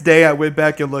next day I went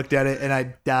back and looked at it, and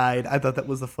I died. I thought that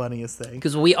was the funniest thing.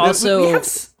 Because we also...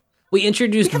 We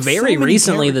introduced very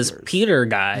recently this Peter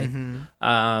guy,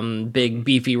 big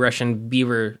beefy Russian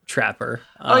beaver trapper.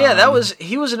 Oh yeah,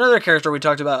 he was another character we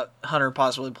talked about Hunter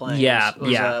possibly playing. Yeah,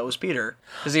 was Peter,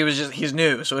 because he's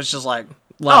new, so it's just like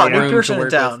new person in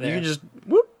town. You can just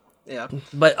whoop. Yeah.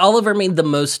 But Oliver made the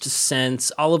most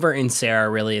sense. Oliver and Sarah,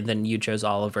 really, and then you chose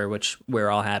Oliver, which we're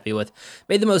all happy with.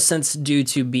 Made the most sense due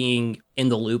to being in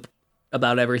the loop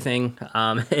about everything,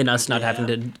 and us not having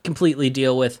to completely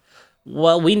deal with.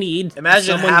 Well, we need...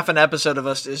 Imagine half an episode of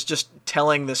us is just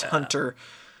telling this Hunter,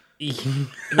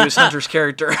 who's Hunter's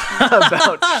character,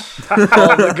 about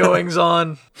all the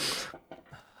goings-on.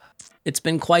 It's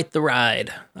been quite the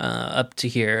ride up to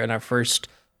here in our first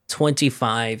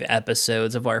 25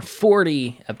 episodes of our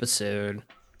 40-episode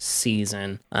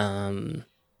season. Can't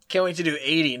wait to do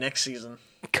 80 next season.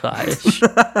 Gosh.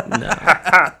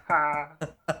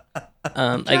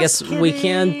 No. I guess we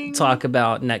can kidding. talk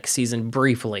about next season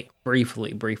briefly. Oh,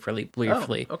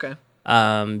 okay.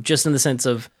 Just in the sense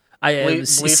of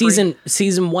Bleefree?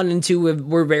 season 1 and 2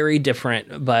 were very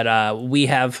different, but we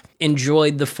have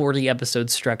enjoyed the 40 episode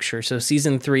structure. So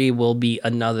season 3 will be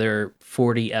another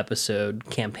 40 episode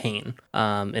campaign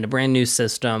in a brand new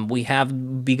system. We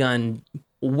have begun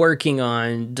working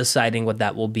on deciding what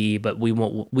that will be, but we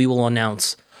will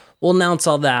announce. We'll announce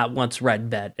all that once Red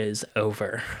Bet is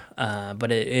over.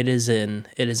 But it is in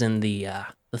the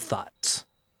thoughts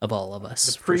of all of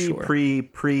us.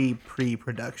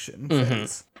 Pre-production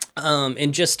phase.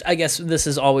 And just, I guess this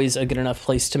is always a good enough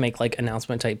place to make like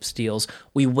announcement type deals.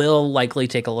 We will likely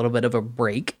take a little bit of a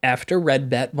break after Red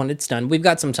Bet when it's done. We've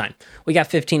got some time. We got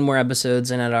 15 more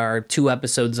episodes, and at our 2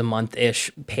 episodes a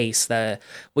month-ish pace, that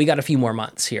we got a few more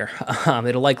months here.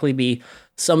 It'll likely be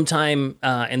sometime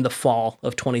in the fall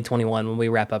of 2021 when we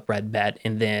wrap up Red Bet,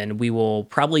 and then we will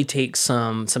probably take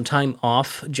some time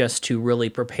off just to really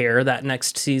prepare that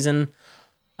next season.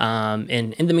 And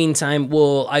in the meantime,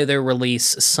 we'll either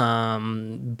release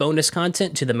some bonus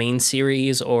content to the main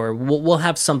series, or we'll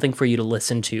have something for you to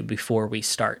listen to before we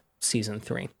start season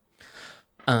 3.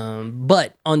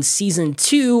 But on season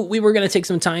 2, we were going to take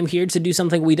some time here to do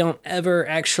something we don't ever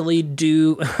actually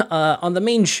do on the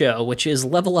main show, which is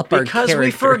level up our characters. Because we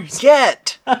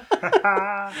forget.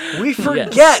 We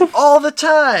forget all the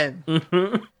time.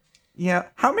 Yeah.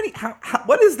 How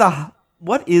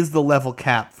what is the level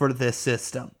cap for this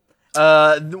system?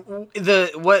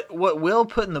 What Will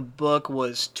put in the book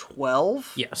was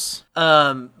 12. Yes.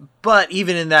 But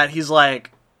even in that, he's like,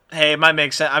 hey, it might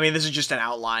make sense. I mean, this is just an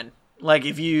outline. Like,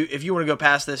 if you want to go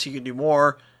past this, you can do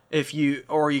more.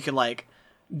 Or you can like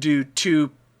do two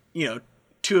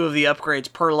of the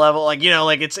upgrades per level. Like,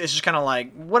 it's just kind of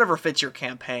like whatever fits your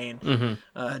campaign.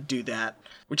 Do that,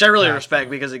 which I really respect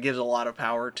because it gives a lot of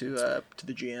power to the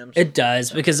GMs. It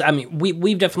does, because I mean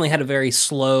we've definitely had a very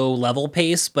slow level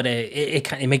pace, but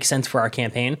it makes sense for our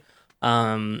campaign.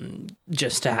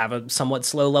 Just to have a somewhat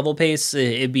slow level pace,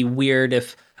 it'd be weird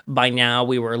if by now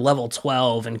we were level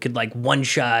 12 and could like one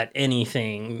shot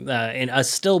anything, and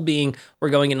us we're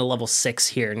going into level 6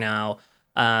 here now,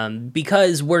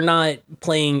 because we're not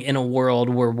playing in a world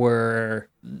where we're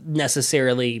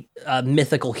necessarily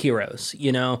mythical heroes,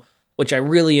 which I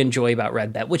really enjoy about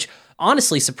Red Bet, which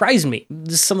honestly surprised me.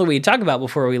 This is something we talk about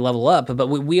before we level up, but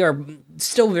we are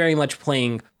still very much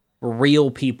playing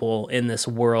real people in this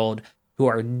world who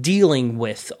are dealing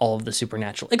with all of the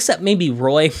supernatural, except maybe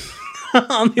Roy,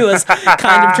 who has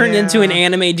kind of turned into an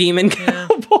anime demon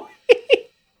cowboy.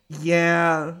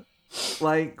 Yeah,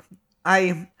 like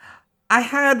I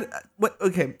had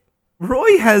okay.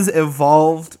 Roy has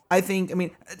evolved. I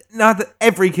mean, not that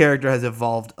every character has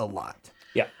evolved a lot.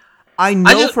 Yeah. I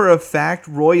know for a fact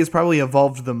Roy has probably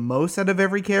evolved the most out of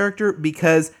every character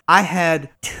because I had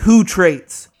two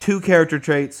character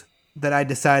traits that I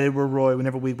decided were Roy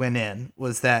whenever we went in,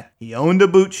 was that he owned a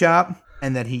boot shop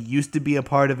and that he used to be a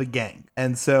part of a gang.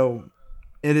 And so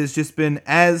it has just been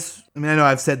I know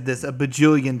I've said this a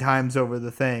bajillion times over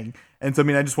the thing. And so,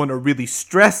 I just want to really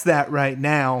stress that right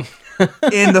now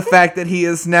in the fact that he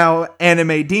is now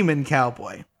anime demon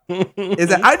cowboy. Is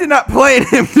that I did not plan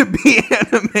him to be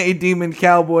anime demon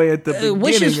cowboy at the beginning.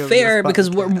 Which is of fair, this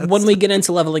because podcast. when we get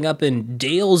into leveling up in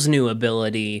Dale's new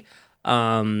ability,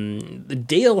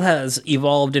 Dale has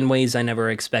evolved in ways I never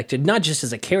expected. Not just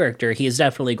as a character, he has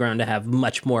definitely grown to have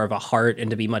much more of a heart and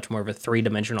to be much more of a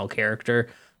 3-dimensional character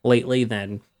lately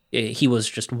than he was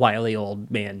just wily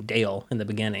old man Dale in the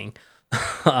beginning.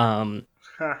 But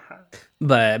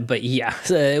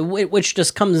yeah, which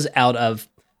just comes out of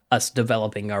us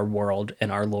developing our world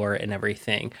and our lore and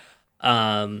everything.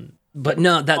 But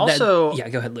no, also, yeah,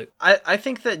 go ahead, Luke. I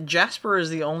think that Jasper is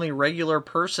the only regular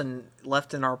person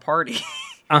left in our party.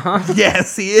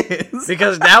 Yes, he is.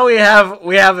 Because now we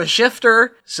have a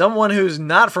shifter, someone who's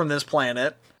not from this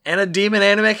planet, and a demon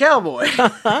anime cowboy.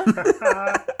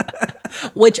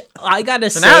 Which I gotta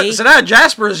say, so now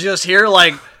Jasper's just here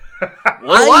like,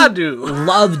 what do I do?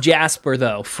 Love Jasper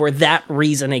though for that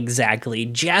reason exactly.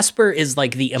 Jasper is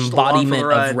like the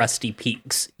embodiment of Rusty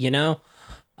Peaks,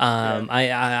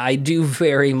 I do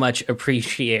very much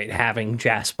appreciate having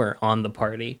Jasper on the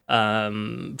party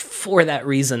for that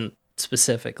reason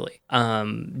specifically.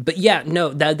 But yeah, no,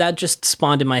 that just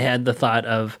spawned in my head the thought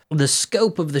of the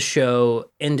scope of the show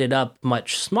ended up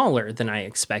much smaller than I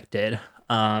expected.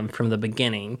 From the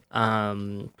beginning.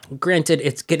 Granted,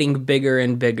 it's getting bigger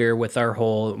and bigger with our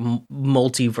whole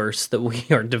multiverse that we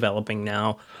are developing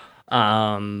now.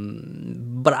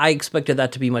 But I expected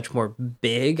that to be much more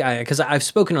big. Because I've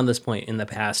spoken on this point in the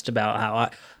past about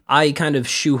how I kind of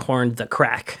shoehorned the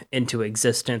crack into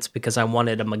existence because I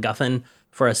wanted a MacGuffin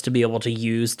for us to be able to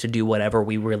use to do whatever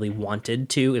we really wanted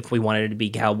to. If we wanted to be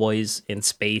cowboys in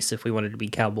space, if we wanted to be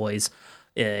cowboys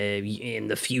in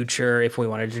the future, if we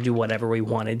wanted to do whatever we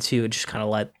wanted to, just kind of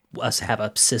let us have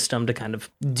a system to kind of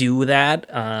do that.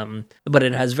 But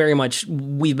it has very much,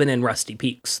 we've been in Rusty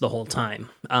Peaks the whole time,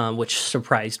 which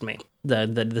surprised me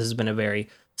that this has been a very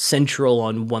central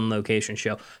on one location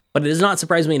show. But it does not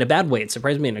surprise me in a bad way. It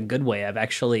surprised me in a good way. I've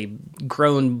actually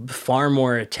grown far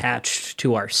more attached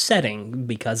to our setting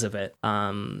because of it.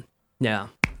 Yeah.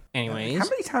 Anyways. How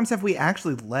many times have we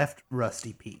actually left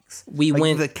Rusty Peaks? We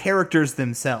went... The characters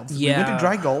themselves. Yeah. We went to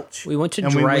Dry Gulch. We went to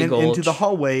and Dry we went Gulch. into the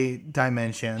hallway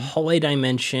dimension.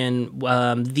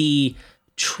 The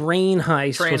train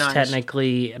heist was heist.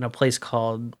 technically in a place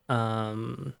called... I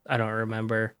don't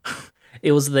remember.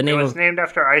 It was the name It was named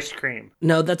after ice cream.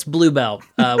 No, that's Bluebell,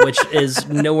 which is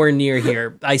nowhere near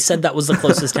here. I said that was the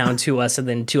closest town to us, and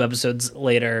then 2 episodes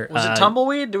later... Was it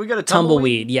Tumbleweed? Did we go to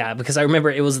Tumbleweed, yeah, because I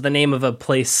remember it was the name of a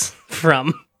place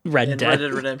from Red Dead. Red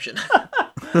Dead Redemption.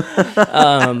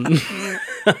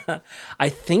 I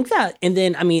think that, and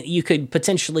then, I mean, you could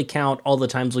potentially count all the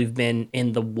times we've been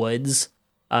in the woods,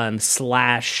 /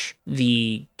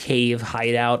 the cave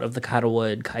hideout of the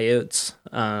Cottonwood Coyotes.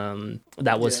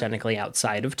 That was technically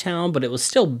outside of town, but it was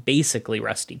still basically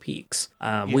Rusty Peaks.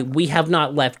 We have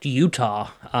not left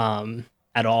Utah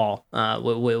at all,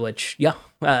 which,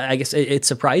 I guess it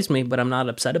surprised me, but I'm not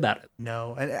upset about it.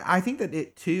 No, and I think that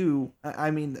it too,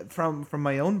 I mean, from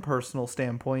my own personal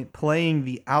standpoint, playing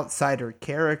the outsider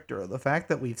character, the fact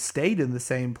that we've stayed in the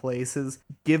same place has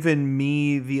given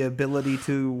me the ability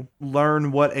to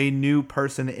learn what a new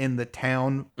person in the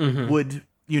town would,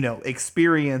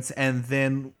 experience, and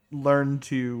then learn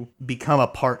to become a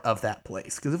part of that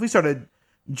place. Because if we started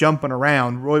jumping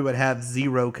around, Roy would have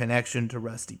zero connection to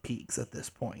Rusty Peaks at this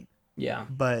point. Yeah.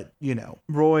 But,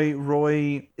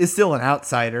 Roy is still an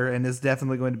outsider and is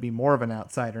definitely going to be more of an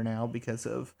outsider now because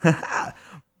of...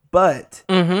 but...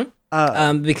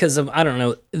 because of, I don't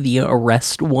know, the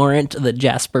arrest warrant that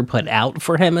Jasper put out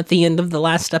for him at the end of the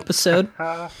last episode.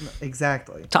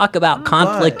 Exactly. Talk about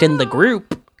conflict in the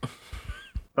group.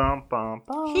 Bum, bum,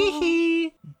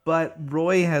 bum. But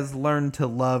Roy has learned to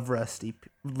love Rusty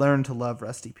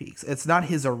Peaks. It's not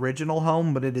his original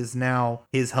home, but it is now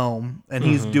his home, and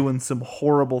he's doing some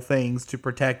horrible things to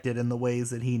protect it in the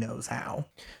ways that he knows how.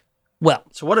 Well,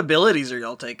 So what abilities are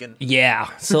y'all taking? yeah.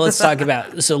 So let's talk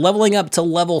about, so leveling up to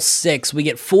level 6, we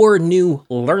get 4 new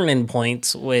learning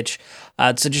points, which,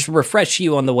 to just refresh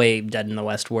you on the way Dead in the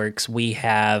West works, we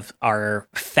have our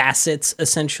facets,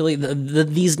 essentially.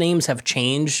 These names have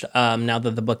changed now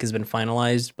that the book has been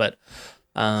finalized, but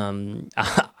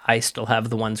I still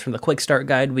have the ones from the quick start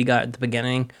guide we got at the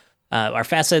beginning. Our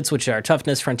facets, which are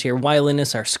toughness, frontier,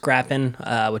 wiliness, our scrapping,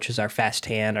 which is our fast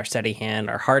hand, our steady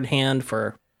hand, our hard hand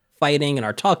for fighting, and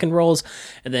our talking rolls.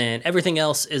 And then everything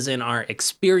else is in our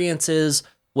experiences,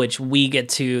 which we get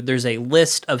to, there's a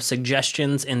list of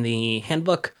suggestions in the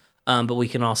handbook, but we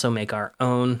can also make our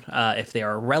own if they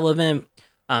are relevant.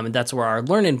 And that's where our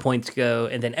learning points go.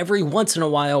 And then every once in a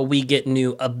while, we get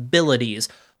new abilities,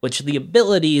 which the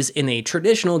abilities in a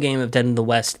traditional game of Dead in the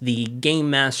West, the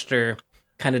game master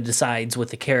kind of decides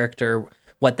with the character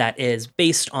what that is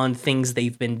based on things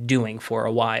they've been doing for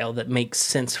a while that makes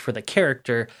sense for the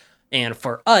character. And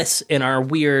for us, in our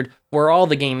weird, we're all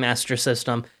the game master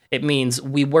system, it means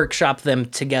we workshop them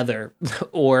together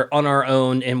or on our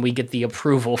own, and we get the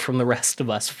approval from the rest of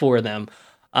us for them.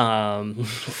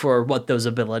 For what those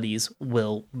abilities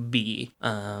will be.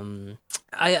 Let's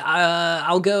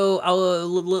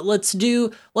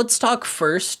talk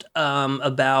first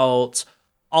about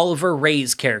Oliver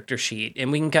Ray's character sheet, and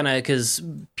we can kind of, because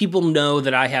people know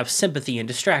that I have sympathy and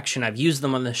distraction. I've used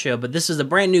them on the show, but this is a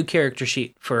brand new character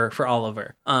sheet for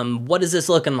Oliver. What is this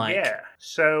looking like? Yeah.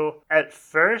 So at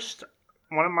first,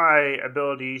 one of my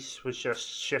abilities was just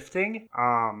shifting.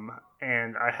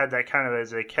 And I had that kind of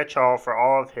as a catch-all for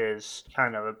all of his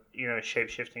kind of,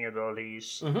 shape-shifting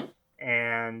abilities.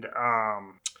 And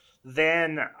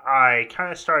then I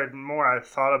kind of started more, I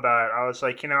thought about it. I was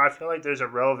like, I feel like there's a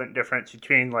relevant difference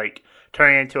between, like,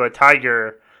 turning into a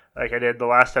tiger, like I did the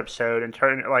last episode, and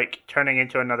turning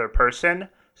into another person.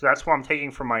 So that's what I'm taking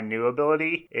for my new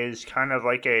ability, is kind of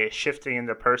like a shifting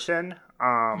into person.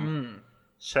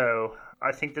 So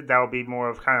I think that will be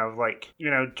more of kind of like,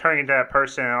 turning into that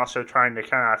person, and also trying to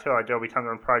I feel like there'll be times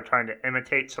I'm probably trying to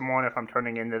imitate someone if I'm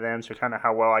turning into them. So kind of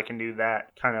how well I can do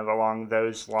that, kind of along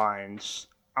those lines.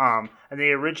 And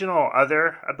the original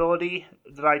other ability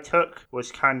that I took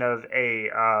was kind of a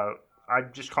I'm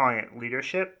just calling it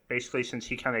leadership. Basically, since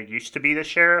he kind of used to be the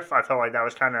sheriff, I felt like that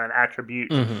was kind of an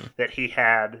attribute that he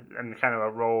had and kind of a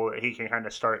role that he can kind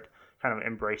of start kind of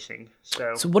embracing.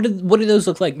 So what do those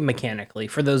look like mechanically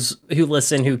for those who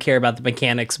listen who care about the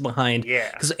mechanics behind?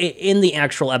 Yeah. Because in the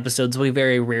actual episodes, we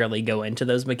very rarely go into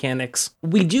those mechanics.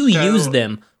 We do use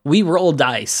them. We roll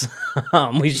dice.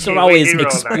 We should always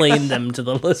explain them to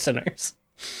the listeners.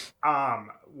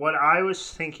 What I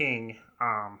was thinking,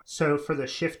 so for the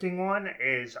shifting one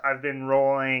is I've been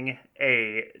rolling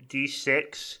a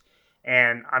d6,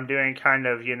 and I'm doing kind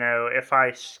of, if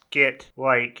I get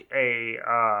like a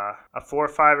 4,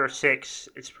 5, or 6,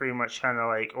 it's pretty much kind of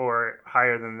like, or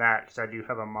higher than that, because I do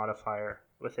have a modifier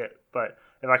with it. But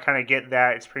if I kind of get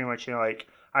that, it's pretty much, like,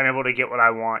 I'm able to get what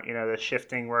I want. The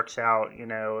shifting works out.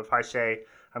 If I say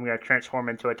I'm going to transform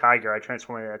into a tiger, I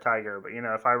transform into a tiger. But,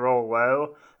 if I roll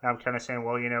low, I'm kind of saying,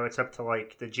 well, it's up to,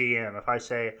 like, the GM. If I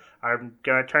say I'm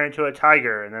going to turn into a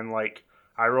tiger and then, like,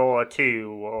 I roll a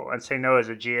 2, well, and say no as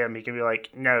a GM, he can be like,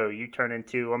 no, you turn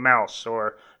into a mouse,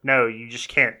 or no, you just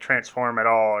can't transform at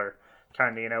all, or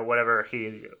kind of, whatever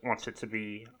he wants it to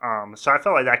be. So I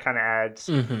felt like that kind of adds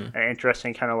an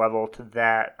interesting kind of level to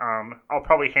that. I'll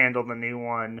probably handle the new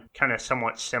one kind of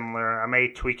somewhat similar. I may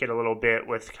tweak it a little bit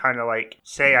with kind of like,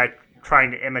 say I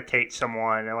trying to imitate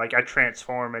someone and like I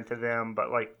transform into them,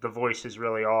 but like the voice is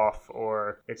really off,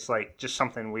 or it's like just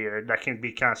something weird. That can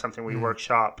be kind of something we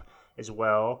workshop as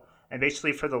well. And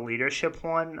basically for the leadership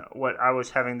one, what I was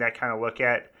having that kind of look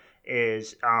at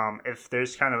is if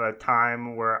there's kind of a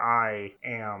time where I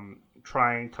am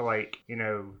trying to like,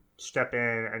 step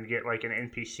in and get like an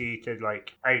NPC to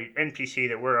like a NPC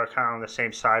that we're kind of on the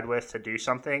same side with to do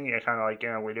something, kind of like in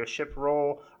a leadership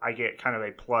role, I get kind of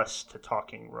a plus to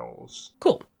talking roles.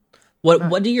 Cool.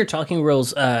 What do your talking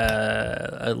roles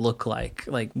look like?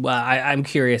 Like, well, I'm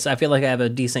curious. I feel like I have a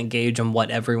decent gauge on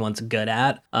what everyone's good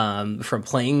at from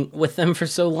playing with them for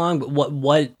so long. But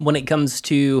what when it comes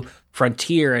to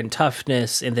frontier and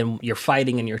toughness, and then you're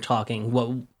fighting and you're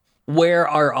talking, where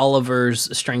are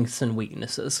Oliver's strengths and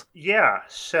weaknesses? Yeah,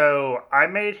 so I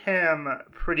made him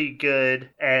pretty good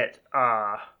at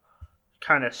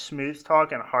kind of smooth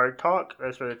talk and hard talk.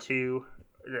 Those were the two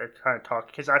that kind of talk,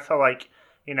 because I felt like,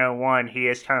 one, he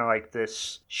is kind of like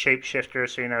this shapeshifter,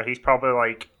 so, he's probably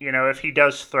like, if he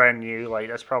does threaten you, like,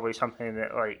 that's probably something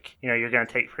that, like, you're going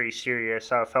to take pretty serious.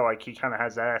 So I felt like he kind of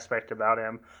has that aspect about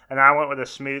him. And I went with a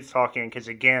smooth talking because,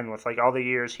 again, with, like, all the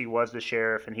years he was the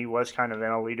sheriff and he was kind of in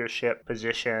a leadership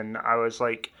position, I was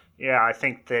like, yeah, I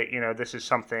think that, this is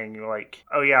something like,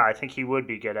 oh, yeah, I think he would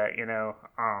be good at,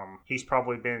 he's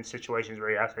probably been in situations where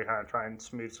he has to kind of try and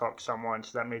smooth talk someone,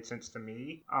 so that made sense to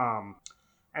me.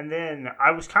 And then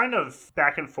I was kind of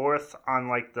back and forth on,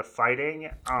 like, the fighting.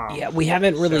 Yeah, we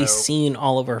haven't really seen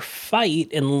Oliver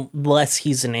fight unless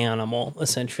he's an animal,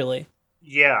 essentially.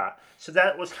 Yeah, so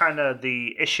that was kind of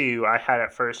the issue I had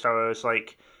at first. I was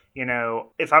like,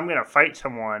 if I'm going to fight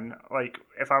someone, like,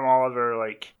 if I'm Oliver,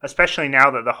 like, especially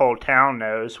now that the whole town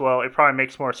knows, well, it probably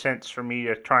makes more sense for me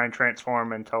to try and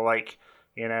transform into, like,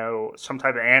 some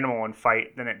type of animal and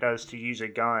fight than it does to use a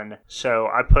gun. So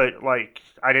I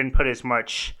didn't put as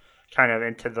much kind of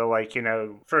into the, like,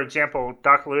 for example,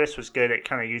 Doc Lewis was good at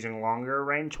kind of using longer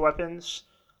range weapons.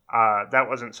 That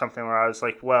wasn't something where I was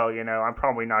like, well, I'm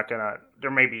probably not going to,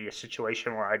 there may be a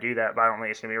situation where I do that, but I don't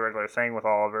think it's going to be a regular thing with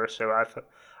Oliver. So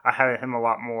I had him a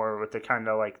lot more with the kind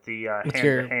of like the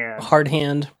hand-to-hand. Hard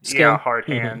hand skill. Yeah, hard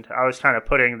hand. I was kind of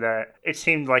putting that, it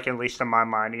seemed like, at least in my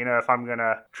mind, if I'm going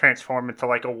to transform into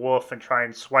like a wolf and try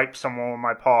and swipe someone with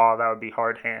my paw, that would be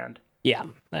hard hand. Yeah,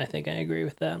 I think I agree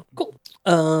with that. Cool.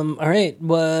 All right.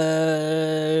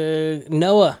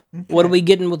 Noah, what are we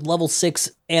getting with level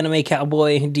 6 anime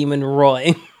cowboy demon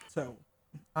Roy? So,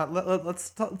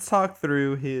 let's talk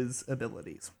through his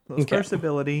abilities. So his first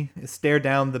ability is stare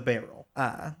down the barrel.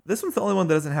 This one's the only one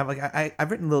that doesn't have, like,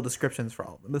 I've written little descriptions for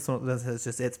all of them. This one is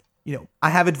just, it's, I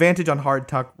have advantage on hard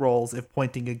talk rolls if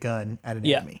pointing a gun at an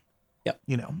enemy. Yep.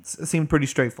 It seemed pretty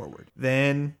straightforward.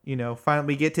 Then,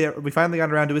 finally we finally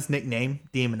got around to his nickname,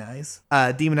 Demonize.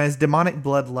 Demonize, demonic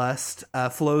bloodlust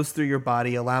flows through your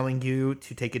body, allowing you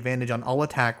to take advantage on all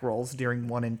attack rolls during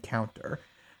one encounter.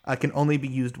 Can only be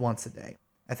used once a day.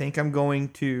 I think I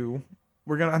want to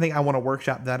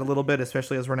workshop that a little bit,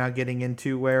 especially as we're now getting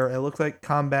into where it looks like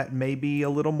combat may be a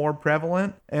little more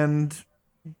prevalent and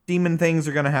demon things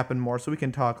are going to happen more, so we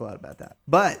can talk a lot about that.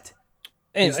 But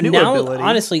and now,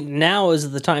 honestly, now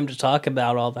is the time to talk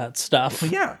about all that stuff.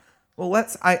 Yeah. Well,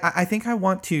 I think I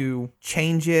want to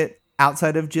change it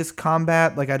outside of just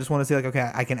combat. Like, I just want to say, like,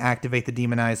 okay, I can activate the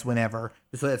Demonize whenever.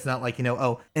 So it's not like,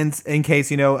 in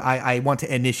case, I want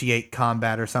to initiate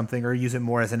combat or something, or use it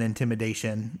more as an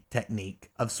intimidation technique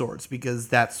of sorts, because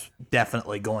that's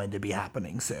definitely going to be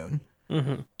happening soon.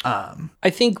 I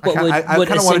think what would I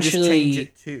kind of want to just change essentially,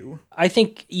 it too. I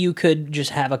think you could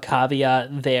just have a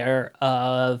caveat there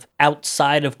of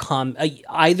outside of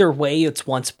either way, it's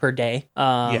once per day.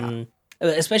 Yeah.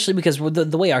 Especially because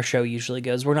the way our show usually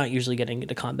goes, we're not usually getting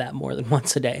into combat more than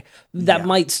once a day. That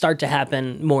might start to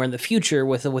happen more in the future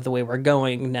with the way we're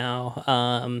going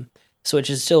now. So it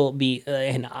should still be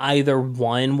in either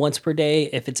one once per day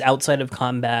if it's outside of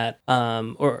combat,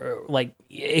 or like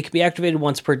it can be activated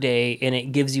once per day, and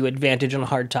it gives you advantage on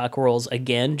hard talk rolls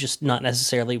again, just not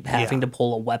necessarily having to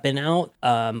pull a weapon out.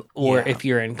 Or if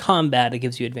you're in combat, it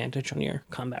gives you advantage on your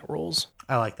combat rolls.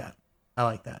 I like that.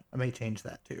 I may change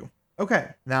that too. Okay,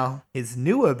 now his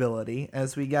new ability,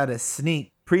 as we got a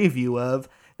sneak preview of,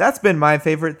 that's been my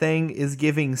favorite thing, is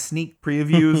giving sneak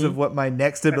previews of what my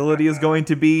next ability is going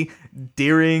to be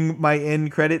during my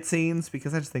end credit scenes,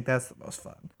 because I just think that's the most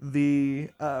fun. The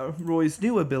Roy's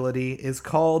new ability is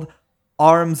called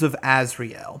Arms of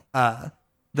Azrael.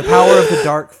 The power of the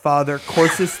Dark Father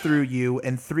courses through you,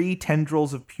 and 3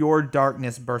 tendrils of pure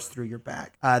darkness burst through your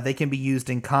back. They can be used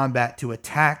in combat to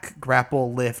attack,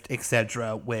 grapple, lift,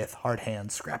 etc. with hard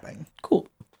hand scrapping. Cool.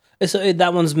 So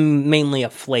that one's mainly a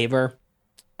flavor.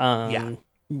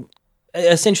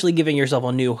 Essentially giving yourself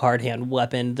a new hard hand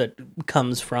weapon that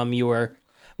comes from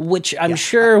which I'm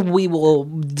sure we will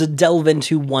delve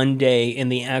into one day in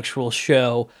the actual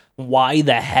show, why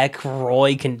the heck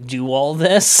Roy can do all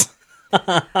this.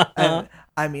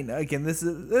 I mean, again,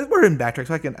 we're in backtrack,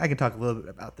 so I can talk a little bit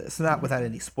about this, not without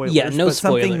any spoilers. Yeah, no but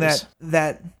spoilers. Something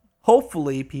that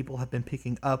hopefully people have been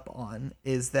picking up on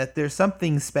is that there's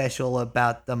something special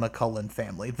about the McCullen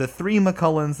family. The 3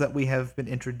 McCullens that we have been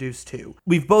introduced to.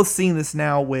 We've both seen this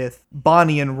now with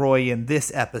Bonnie and Roy in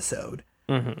this episode.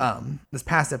 This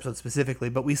past episode specifically,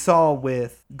 but we saw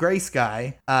with Gray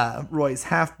Sky, Roy's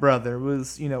half brother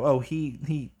was,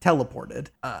 he teleported.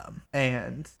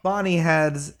 And Bonnie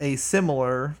has a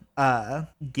similar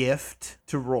gift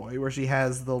to Roy, where she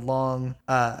has the long,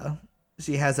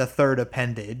 she has a third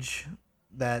appendage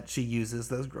that she uses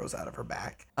that grows out of her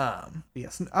back.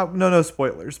 Yes, no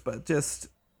spoilers, but just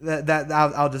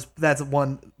that's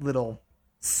one little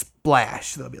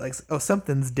splash that'll be like, oh,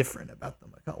 something's different about the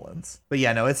McCullens. But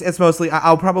yeah, no, it's mostly,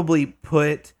 I'll probably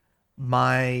put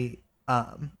my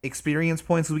experience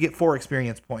points, because we get 4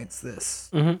 experience points this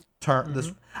turn.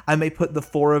 This, I may put the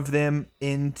 4 of them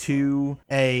into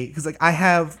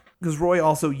because Roy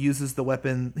also uses the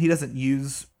weapon. He doesn't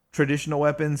use traditional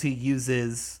weapons. He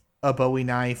uses a Bowie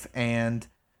knife and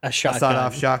a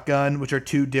sawed-off shotgun, which are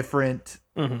 2 different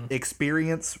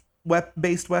experience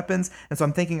based weapons. And so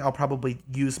I'm thinking I'll probably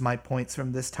use my points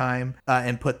from this time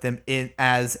and put them in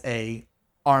as a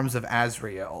Arms of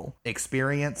Azrael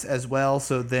experience as well.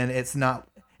 So then it's not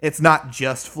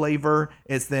just flavor.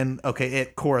 It's then, okay,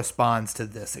 it corresponds to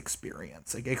this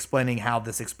experience, like explaining how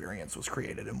this experience was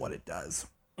created and what it does.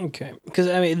 Okay, because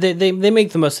I mean they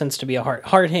make the most sense to be a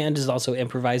hard hand is also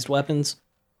improvised weapons,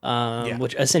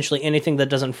 which essentially anything that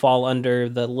doesn't fall under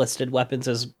the listed weapons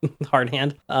is hard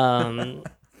hand.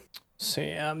 So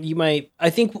yeah, you might. I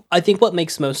think what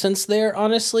makes most sense there,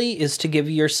 honestly, is to give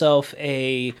yourself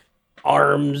a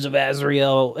Arms of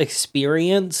Azrael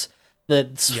experience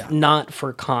that's not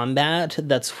for combat.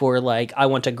 That's for like, I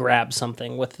want to grab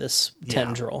something with this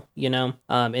tendril, and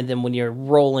then when you're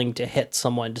rolling to hit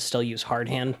someone, to still use hard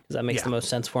hand, because that makes the most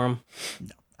sense for them.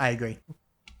 No, I agree.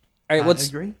 All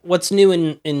right, what's new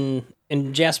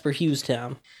in Jasper Hughes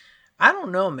Town? I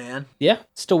don't know, man. Yeah,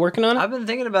 still working on it? I've been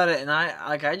thinking about it, and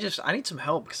I need some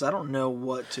help, because I don't know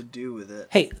what to do with it.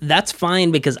 Hey, that's fine,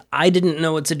 because I didn't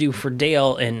know what to do for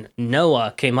Dale, and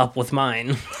Noah came up with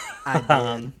mine. I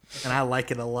did, and I like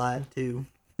it a lot too.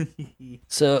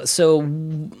 So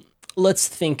let's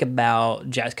think about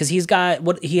Jazz, because he's got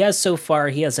what he has so far.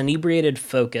 He has inebriated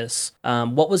focus.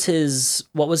 What was his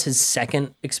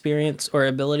second experience or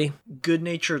ability?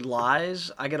 Good-natured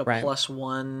lies. I get a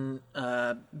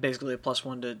 +1, basically a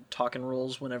 +1 to talking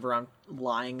rolls whenever I'm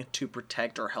lying to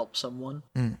protect or help someone.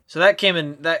 So that came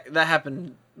in. That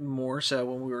happened more so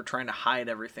when we were trying to hide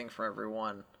everything for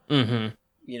everyone.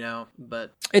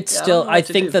 But it's still, I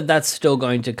think that's still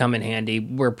going to come in handy.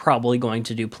 We're probably going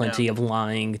to do plenty of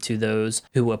lying to those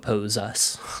who oppose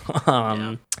us.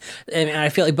 And I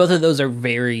feel like both of those are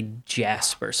very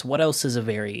Jasper. So what else is a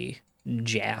very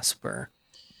Jasper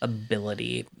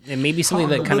ability? And maybe something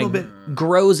that kind of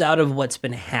grows out of what's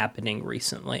been happening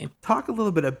recently. Talk a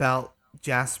little bit about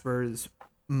Jasper's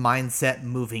mindset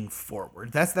moving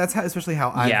forward. That's how, especially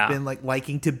how I've Yeah. been like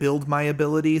liking to build my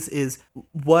abilities, is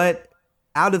what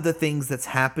out of the things that's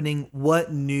happening,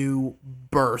 what new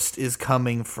burst is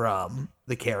coming from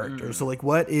the character. So like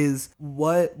what is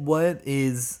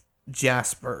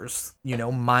Jasper's,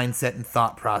 mindset and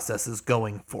thought processes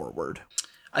going forward?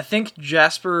 I think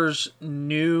Jasper's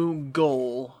new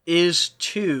goal is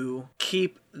to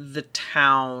keep the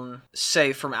town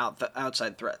safe from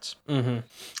outside threats.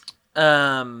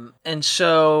 And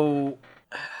so,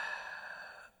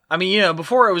 I mean,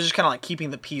 before it was just kind of like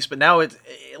keeping the peace, but now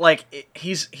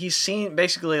he's seen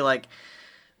basically like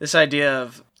this idea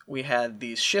of, we had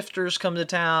these shifters come to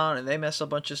town and they messed a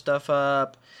bunch of stuff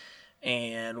up.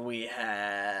 And we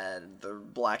had the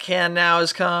Black Hand now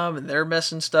has come, and they're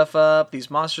messing stuff up. These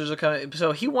monsters are coming.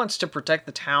 So he wants to protect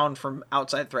the town from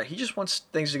outside threat. He just wants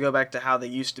things to go back to how they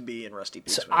used to be in Rusty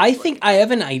Peaks. So I think I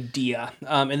have an idea,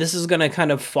 and this is going to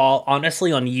kind of fall,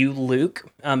 honestly, on you, Luke,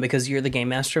 because you're the game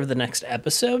master of the next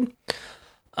episode.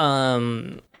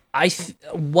 What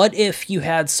if you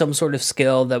had some sort of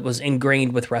skill that was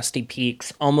ingrained with Rusty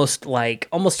Peaks, almost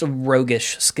a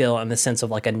roguish skill in the sense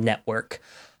of like a network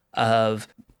of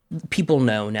people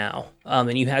know now,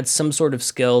 and you had some sort of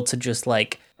skill to just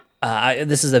like,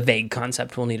 this is a vague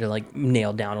concept we'll need to like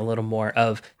nail down a little more,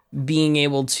 of being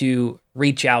able to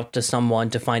reach out to someone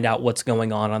to find out what's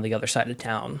going on the other side of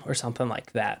town or something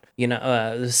like that.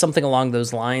 Something along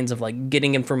those lines of like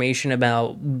getting information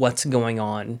about what's going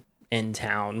on in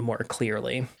town more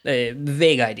clearly. A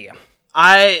vague idea.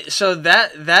 So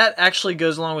that actually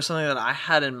goes along with something that I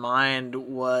had in mind,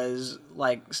 was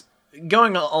like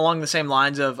going along the same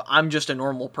lines of, I'm just a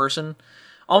normal person,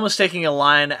 almost taking a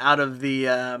line out of the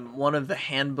one of the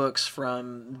handbooks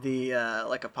from the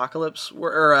like Apocalypse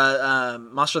or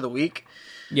Monster of the Week.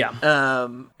 Yeah.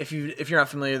 If you're not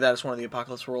familiar, that is one of the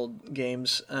Apocalypse World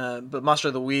games. But Monster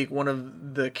of the Week, one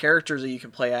of the characters that you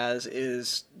can play as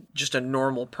is just a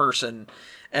normal person,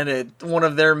 and one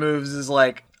of their moves is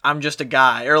like, I'm just a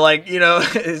guy, or like,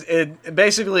 it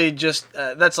basically just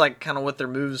that's like kind of what their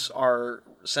moves are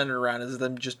centered around, is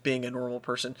them just being a normal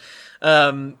person.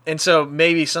 And so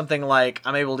maybe something like,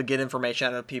 I'm able to get information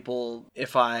out of people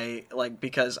if I like,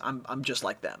 because I'm just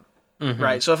like them.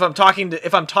 Right. So if I'm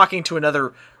talking to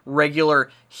another regular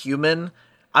human,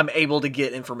 I'm able to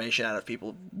get information out of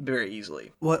people very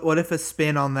easily. What if a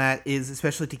spin on that is,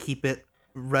 especially to keep it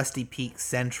Rusty Peaks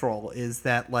central, is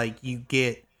that like you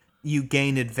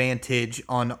gain advantage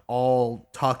on all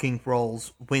talking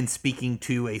roles when speaking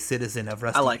to a citizen of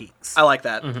Rusty Peaks. I like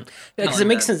that. Because it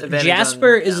makes sense.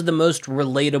 Jasper is the most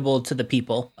relatable to the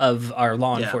people of our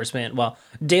law enforcement. While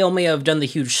Dale may have done the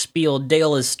huge spiel,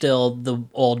 Dale is still the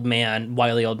old man,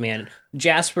 wily old man.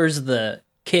 Jasper's the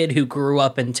kid who grew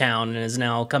up in town and is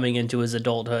now coming into his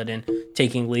adulthood and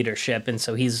taking leadership, and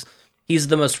so he's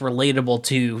the most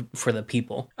relatable for the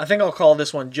people. I think I'll call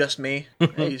this one Just Me.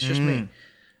 Hey, it's just me.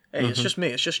 Hey, it's just me.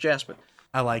 It's just Jasper.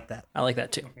 I like that. I like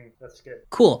that too. That's good.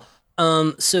 Cool.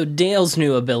 So Dale's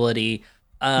new ability,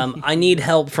 I need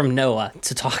help from Noah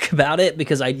to talk about it,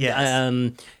 because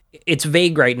it's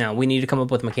vague right now. We need to come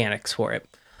up with mechanics for it.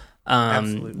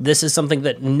 Absolutely. This is something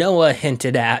that Noah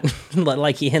hinted at,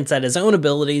 like he hints at his own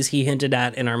abilities. He hinted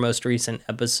at in our most recent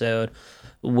episode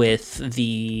with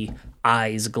the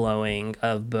eyes glowing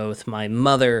of both my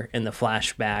mother in the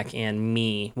flashback and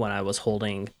me when I was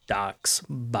holding Doc's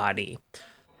body.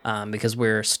 Because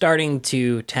we're starting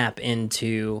to tap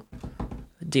into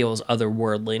Dale's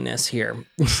otherworldliness here.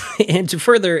 And to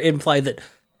further imply that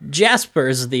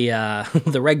Jasper's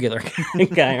the regular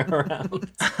guy around.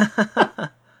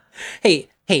 Hey,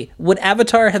 would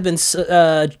Avatar have been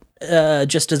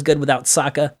just as good without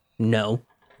Sokka? No.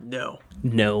 No.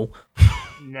 No.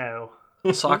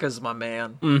 Sokka's my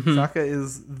man. Sokka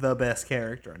is the best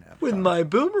character in Avatar. With my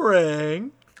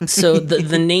boomerang. So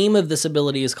the name of this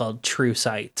ability is called True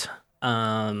Sight.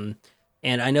 And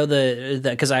I know that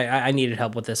because I needed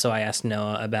help with this, so I asked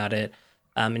Noah about it.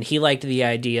 And he liked the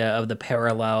idea of the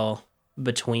parallel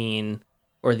between,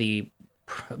 or the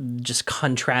just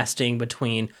contrasting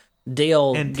between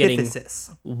Dale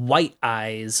Antithesis. getting white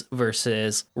eyes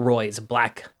versus Roy's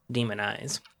black demon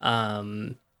eyes.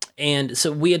 And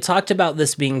so we had talked about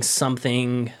this being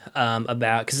something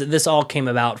about, because this all came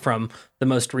about from the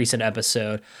most recent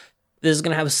episode. This is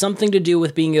going to have something to do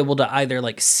with being able to either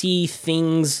like see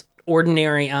things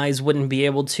ordinary eyes wouldn't be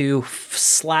able to,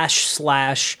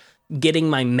 slash getting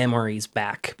my memories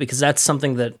back, because that's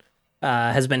something that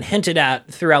has been hinted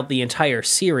at throughout the entire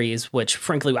series, which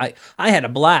frankly, I had a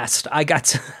blast. I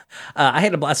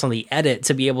had a blast on the edit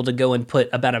to be able to go and put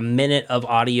about a minute of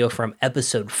audio from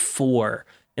episode 4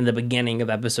 in the beginning of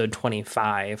episode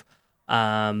 25.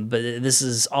 But this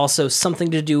is also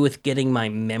something to do with getting my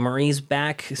memories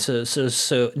back.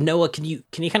 So Noah, can you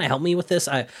kind of help me with this?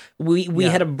 We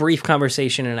had a brief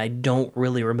conversation and I don't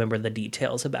really remember the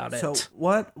details about it. So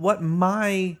what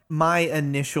my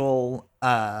initial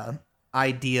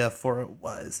idea for it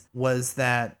was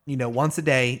that, once a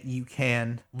day you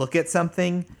can look at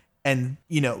something and,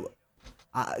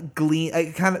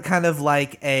 glean kind of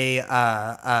like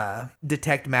a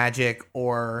detect magic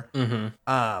or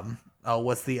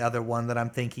what's the other one that I'm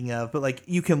thinking of? But like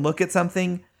you can look at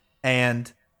something and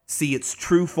see its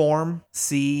true form,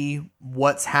 see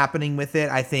what's happening with it.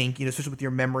 I think, especially with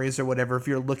your memories or whatever, if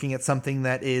you're looking at something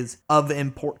that is of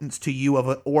importance to you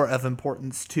or of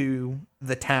importance to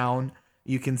the town,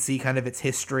 you can see kind of its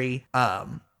history. I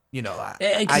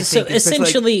so think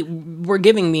essentially, we're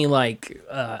giving me like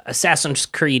Assassin's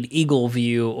Creed Eagle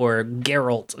View or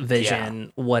Geralt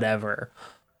Vision, whatever.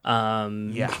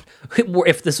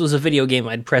 If this was a video game,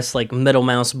 I'd press like middle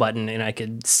mouse button and I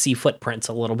could see footprints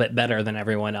a little bit better than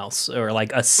everyone else, or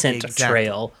like a scent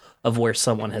trail of where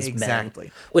someone has been.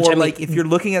 Which if you're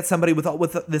looking at somebody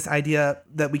with this idea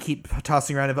that we keep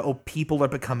tossing around of people are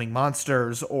becoming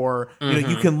monsters, or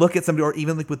you can look at somebody, or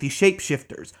even like with these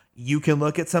shapeshifters, you can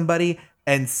look at somebody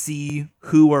and see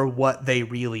who or what they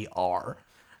really are.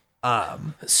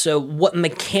 So what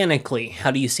mechanically, how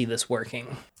do you see this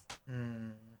working?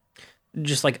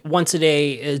 Just like once a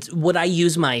day, would I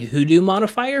use my hoodoo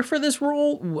modifier for this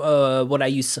role? Would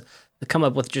I come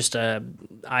up with just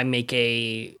I make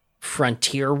a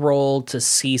frontier roll to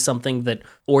see something that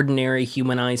ordinary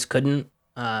human eyes couldn't?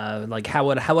 Like how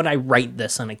would I write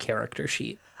this on a character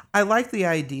sheet? I like the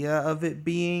idea of it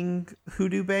being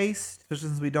hoodoo based, especially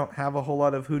since we don't have a whole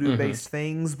lot of hoodoo based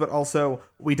things, but also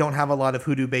we don't have a lot of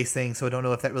hoodoo based things, so I don't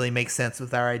know if that really makes sense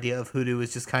with our idea of hoodoo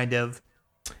is just kind of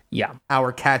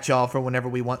our catch-all for whenever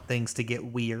we want things to get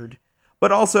weird.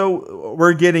 But also,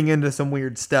 we're getting into some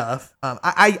weird stuff.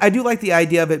 I do like the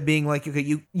idea of it being like,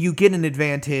 okay, you get an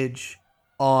advantage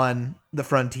on the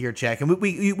frontier check, and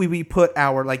we put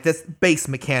our, like, this base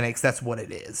mechanics, that's what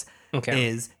it is. Okay.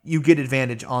 Is you get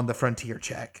advantage on the frontier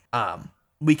check.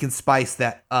 We can spice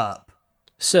that up.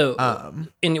 So,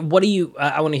 and what do you,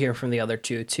 I want to hear from the other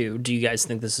two, too. Do you guys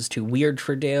think this is too weird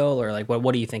for Dale, or like,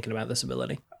 what are you thinking about this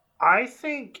ability? I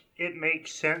think it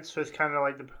makes sense with kind of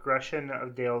like the progression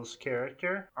of Dale's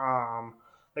character. I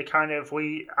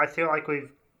feel like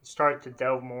we've started to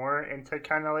delve more into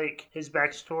kind of like his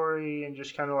backstory and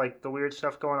just kind of like the weird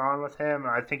stuff going on with him.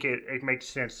 I think it makes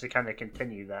sense to kind of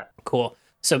continue that. Cool.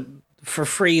 So for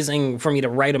phrasing, for me to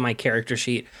write on my character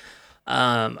sheet,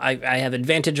 I have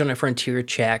advantage on a frontier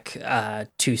check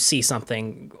to see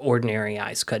something ordinary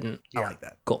eyes couldn't. I like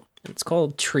that. Cool. It's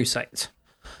called True Sight.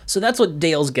 So that's what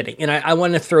Dale's getting. And I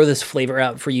want to throw this flavor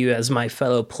out for you as my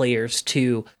fellow players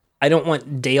too. I don't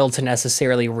want Dale to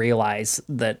necessarily realize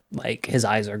that like his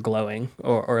eyes are glowing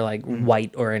or like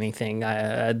white or anything.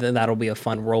 That'll be a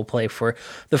fun role play for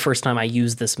the first time I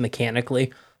use this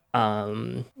mechanically.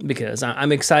 Because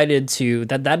I'm excited to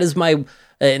that is my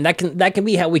and that can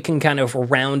be how we can kind of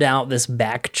round out this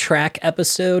backtrack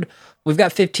episode. We've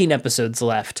got 15 episodes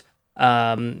left.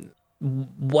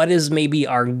 What is maybe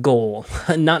our goal?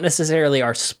 Not necessarily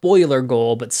our spoiler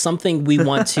goal, but something we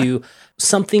want to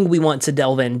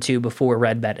delve into before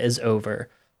Red Bet is over.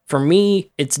 For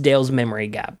me, it's Dale's memory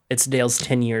gap. It's Dale's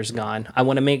 10 years gone. I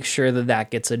want to make sure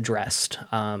that gets addressed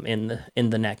in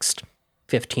the next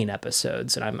 15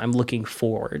 episodes, and I'm looking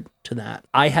forward to that.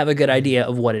 I have a good idea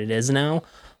of what it is now,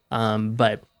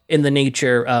 but in the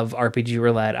nature of RPG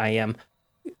Roulette,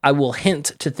 I will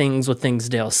hint to things with things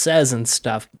Dale says and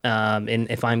stuff, and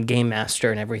if I'm game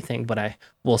master and everything, but I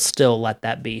will still let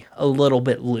that be a little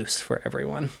bit loose for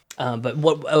everyone. But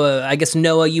what I guess,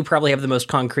 Noah, you probably have the most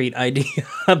concrete idea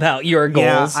about your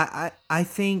goals. Yeah, I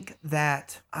think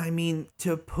that,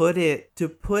 to put it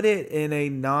in a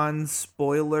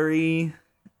non-spoilery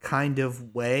kind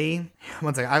of way.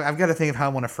 One second, I've got to think of how I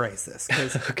want to phrase this.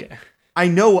 Okay. I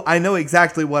know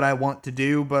exactly what I want to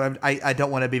do, but I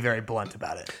don't want to be very blunt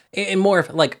about it. And more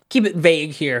of like, keep it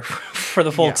vague here for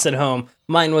the folks at home.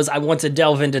 Mine was, I want to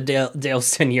delve into Dale's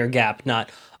 10-year gap,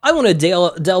 not I want to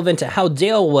delve into how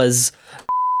Dale was.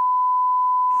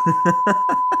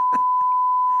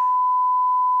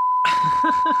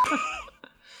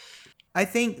 I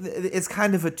think it's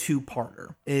kind of a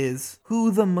two-parter, is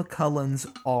who the McCullens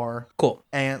are. Cool.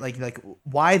 And like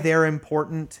why they're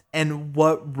important and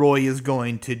what Roy is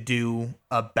going to do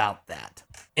about that.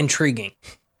 Intriguing.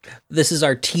 This is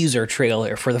our teaser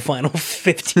trailer for the final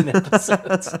 15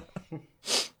 episodes.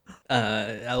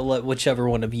 I'll let whichever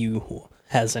one of you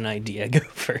has an idea, go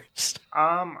first.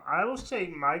 I will say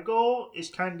my goal is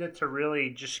kind of to really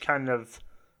just kind of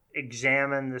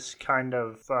examine this kind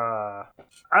of I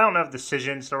don't know if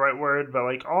decision's the right word, but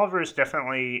like Oliver is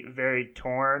definitely very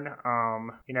torn.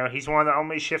 He's one of the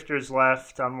only shifters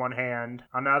left on one hand.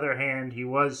 On the other hand, he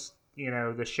was,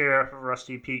 the sheriff of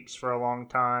Rusty Peaks for a long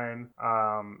time.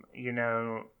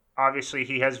 Obviously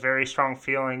he has very strong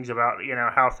feelings about,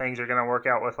 how things are going to work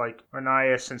out with like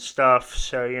Ornias and stuff.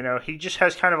 So, he just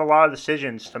has kind of a lot of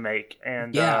decisions to make.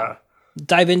 And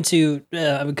dive into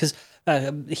because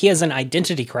he has an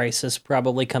identity crisis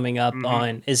probably coming up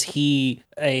on, is he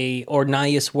a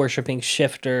Ornias worshipping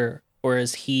shifter, or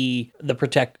is he a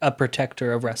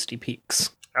protector of Rusty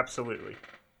Peaks? Absolutely.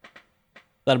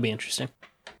 That'll be interesting.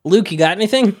 Luke, you got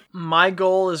anything? My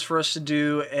goal is for us to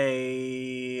do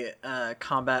a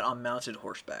combat on mounted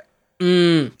horseback.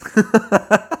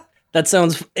 That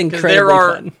sounds incredibly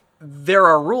fun. There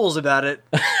are rules about it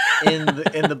in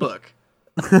the book.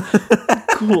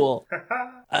 Cool.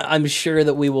 I'm sure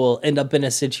that we will end up in a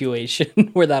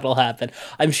situation where that'll happen.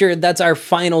 I'm sure that's our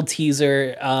final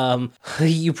teaser.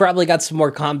 You probably got some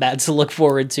more combat to look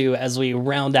forward to as we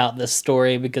round out this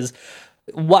story, because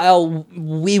while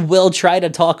we will try to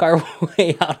talk our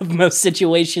way out of most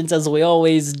situations, as we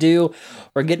always do,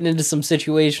 we're getting into some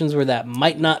situations where that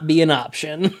might not be an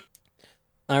option.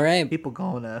 All right. There's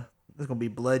gonna be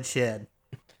bloodshed.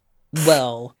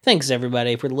 Well, thanks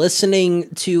everybody for listening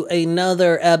to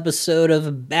another episode of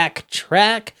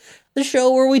Backtrack, the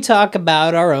show where we talk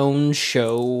about our own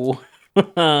show.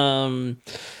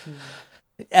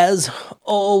 As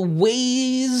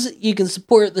always, you can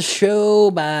support the show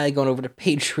by going over to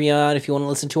Patreon if you want to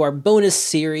listen to our bonus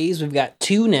series. We've got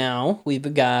 2 now.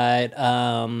 We've got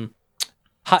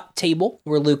Hot Table,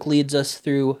 where Luke leads us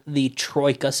through the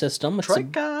Troika system. It's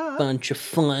a bunch of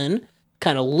fun.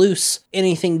 Kind of loose,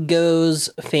 anything goes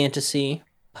fantasy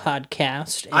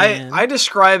podcast. And I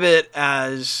describe it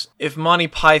as if Monty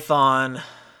Python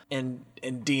and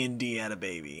D&D had a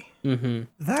baby. Mm-hmm.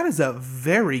 That is a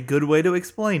very good way to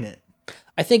explain it.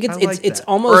 I think it's Or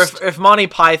almost if Monty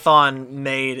Python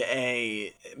made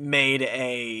a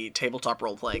tabletop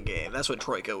role playing game, that's what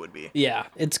Troika would be. yeah,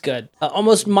 it's good.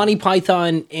 Almost Monty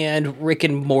Python and Rick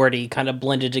and Morty kind of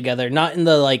blended together, not in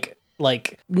the like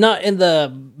not in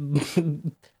the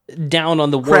down on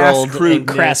the world and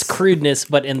crass crudeness,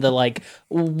 but in the like,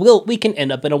 we can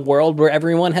end up in a world where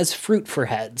everyone has fruit for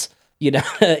heads,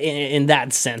 in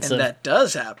that sense. And that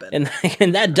does happen.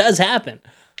 And that does happen.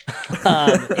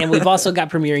 And we've also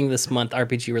got premiering this month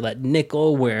RPG Roulette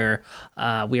Nickel, where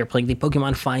we are playing the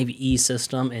Pokemon 5e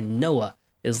system, and Noah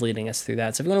is leading us through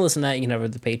that. So if you want to listen to that, you can go over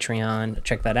to the Patreon,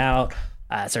 check that out.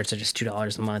 It starts at just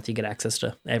 $2 a month. You get access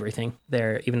to everything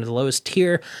there, even at the lowest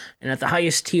tier. And at the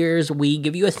highest tiers, we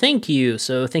give you a thank you.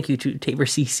 So thank you to Tabor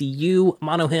CCU,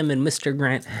 Monohim, and Mr.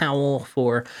 Grant Howell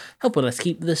for helping us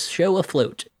keep this show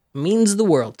afloat. It means the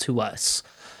world to us.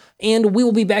 And we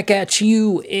will be back at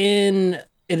you it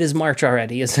is March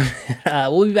already, isn't it?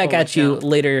 We'll be back at you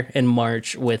later in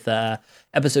March with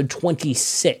episode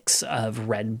 26 of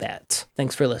Red Bet.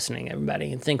 Thanks for listening,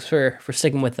 everybody. And thanks for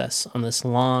sticking with us on this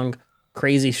long,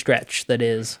 crazy stretch that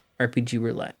is RPG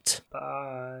Roulette.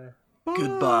 Bye.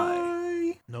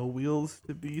 Goodbye. No wheels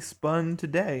to be spun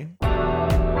today.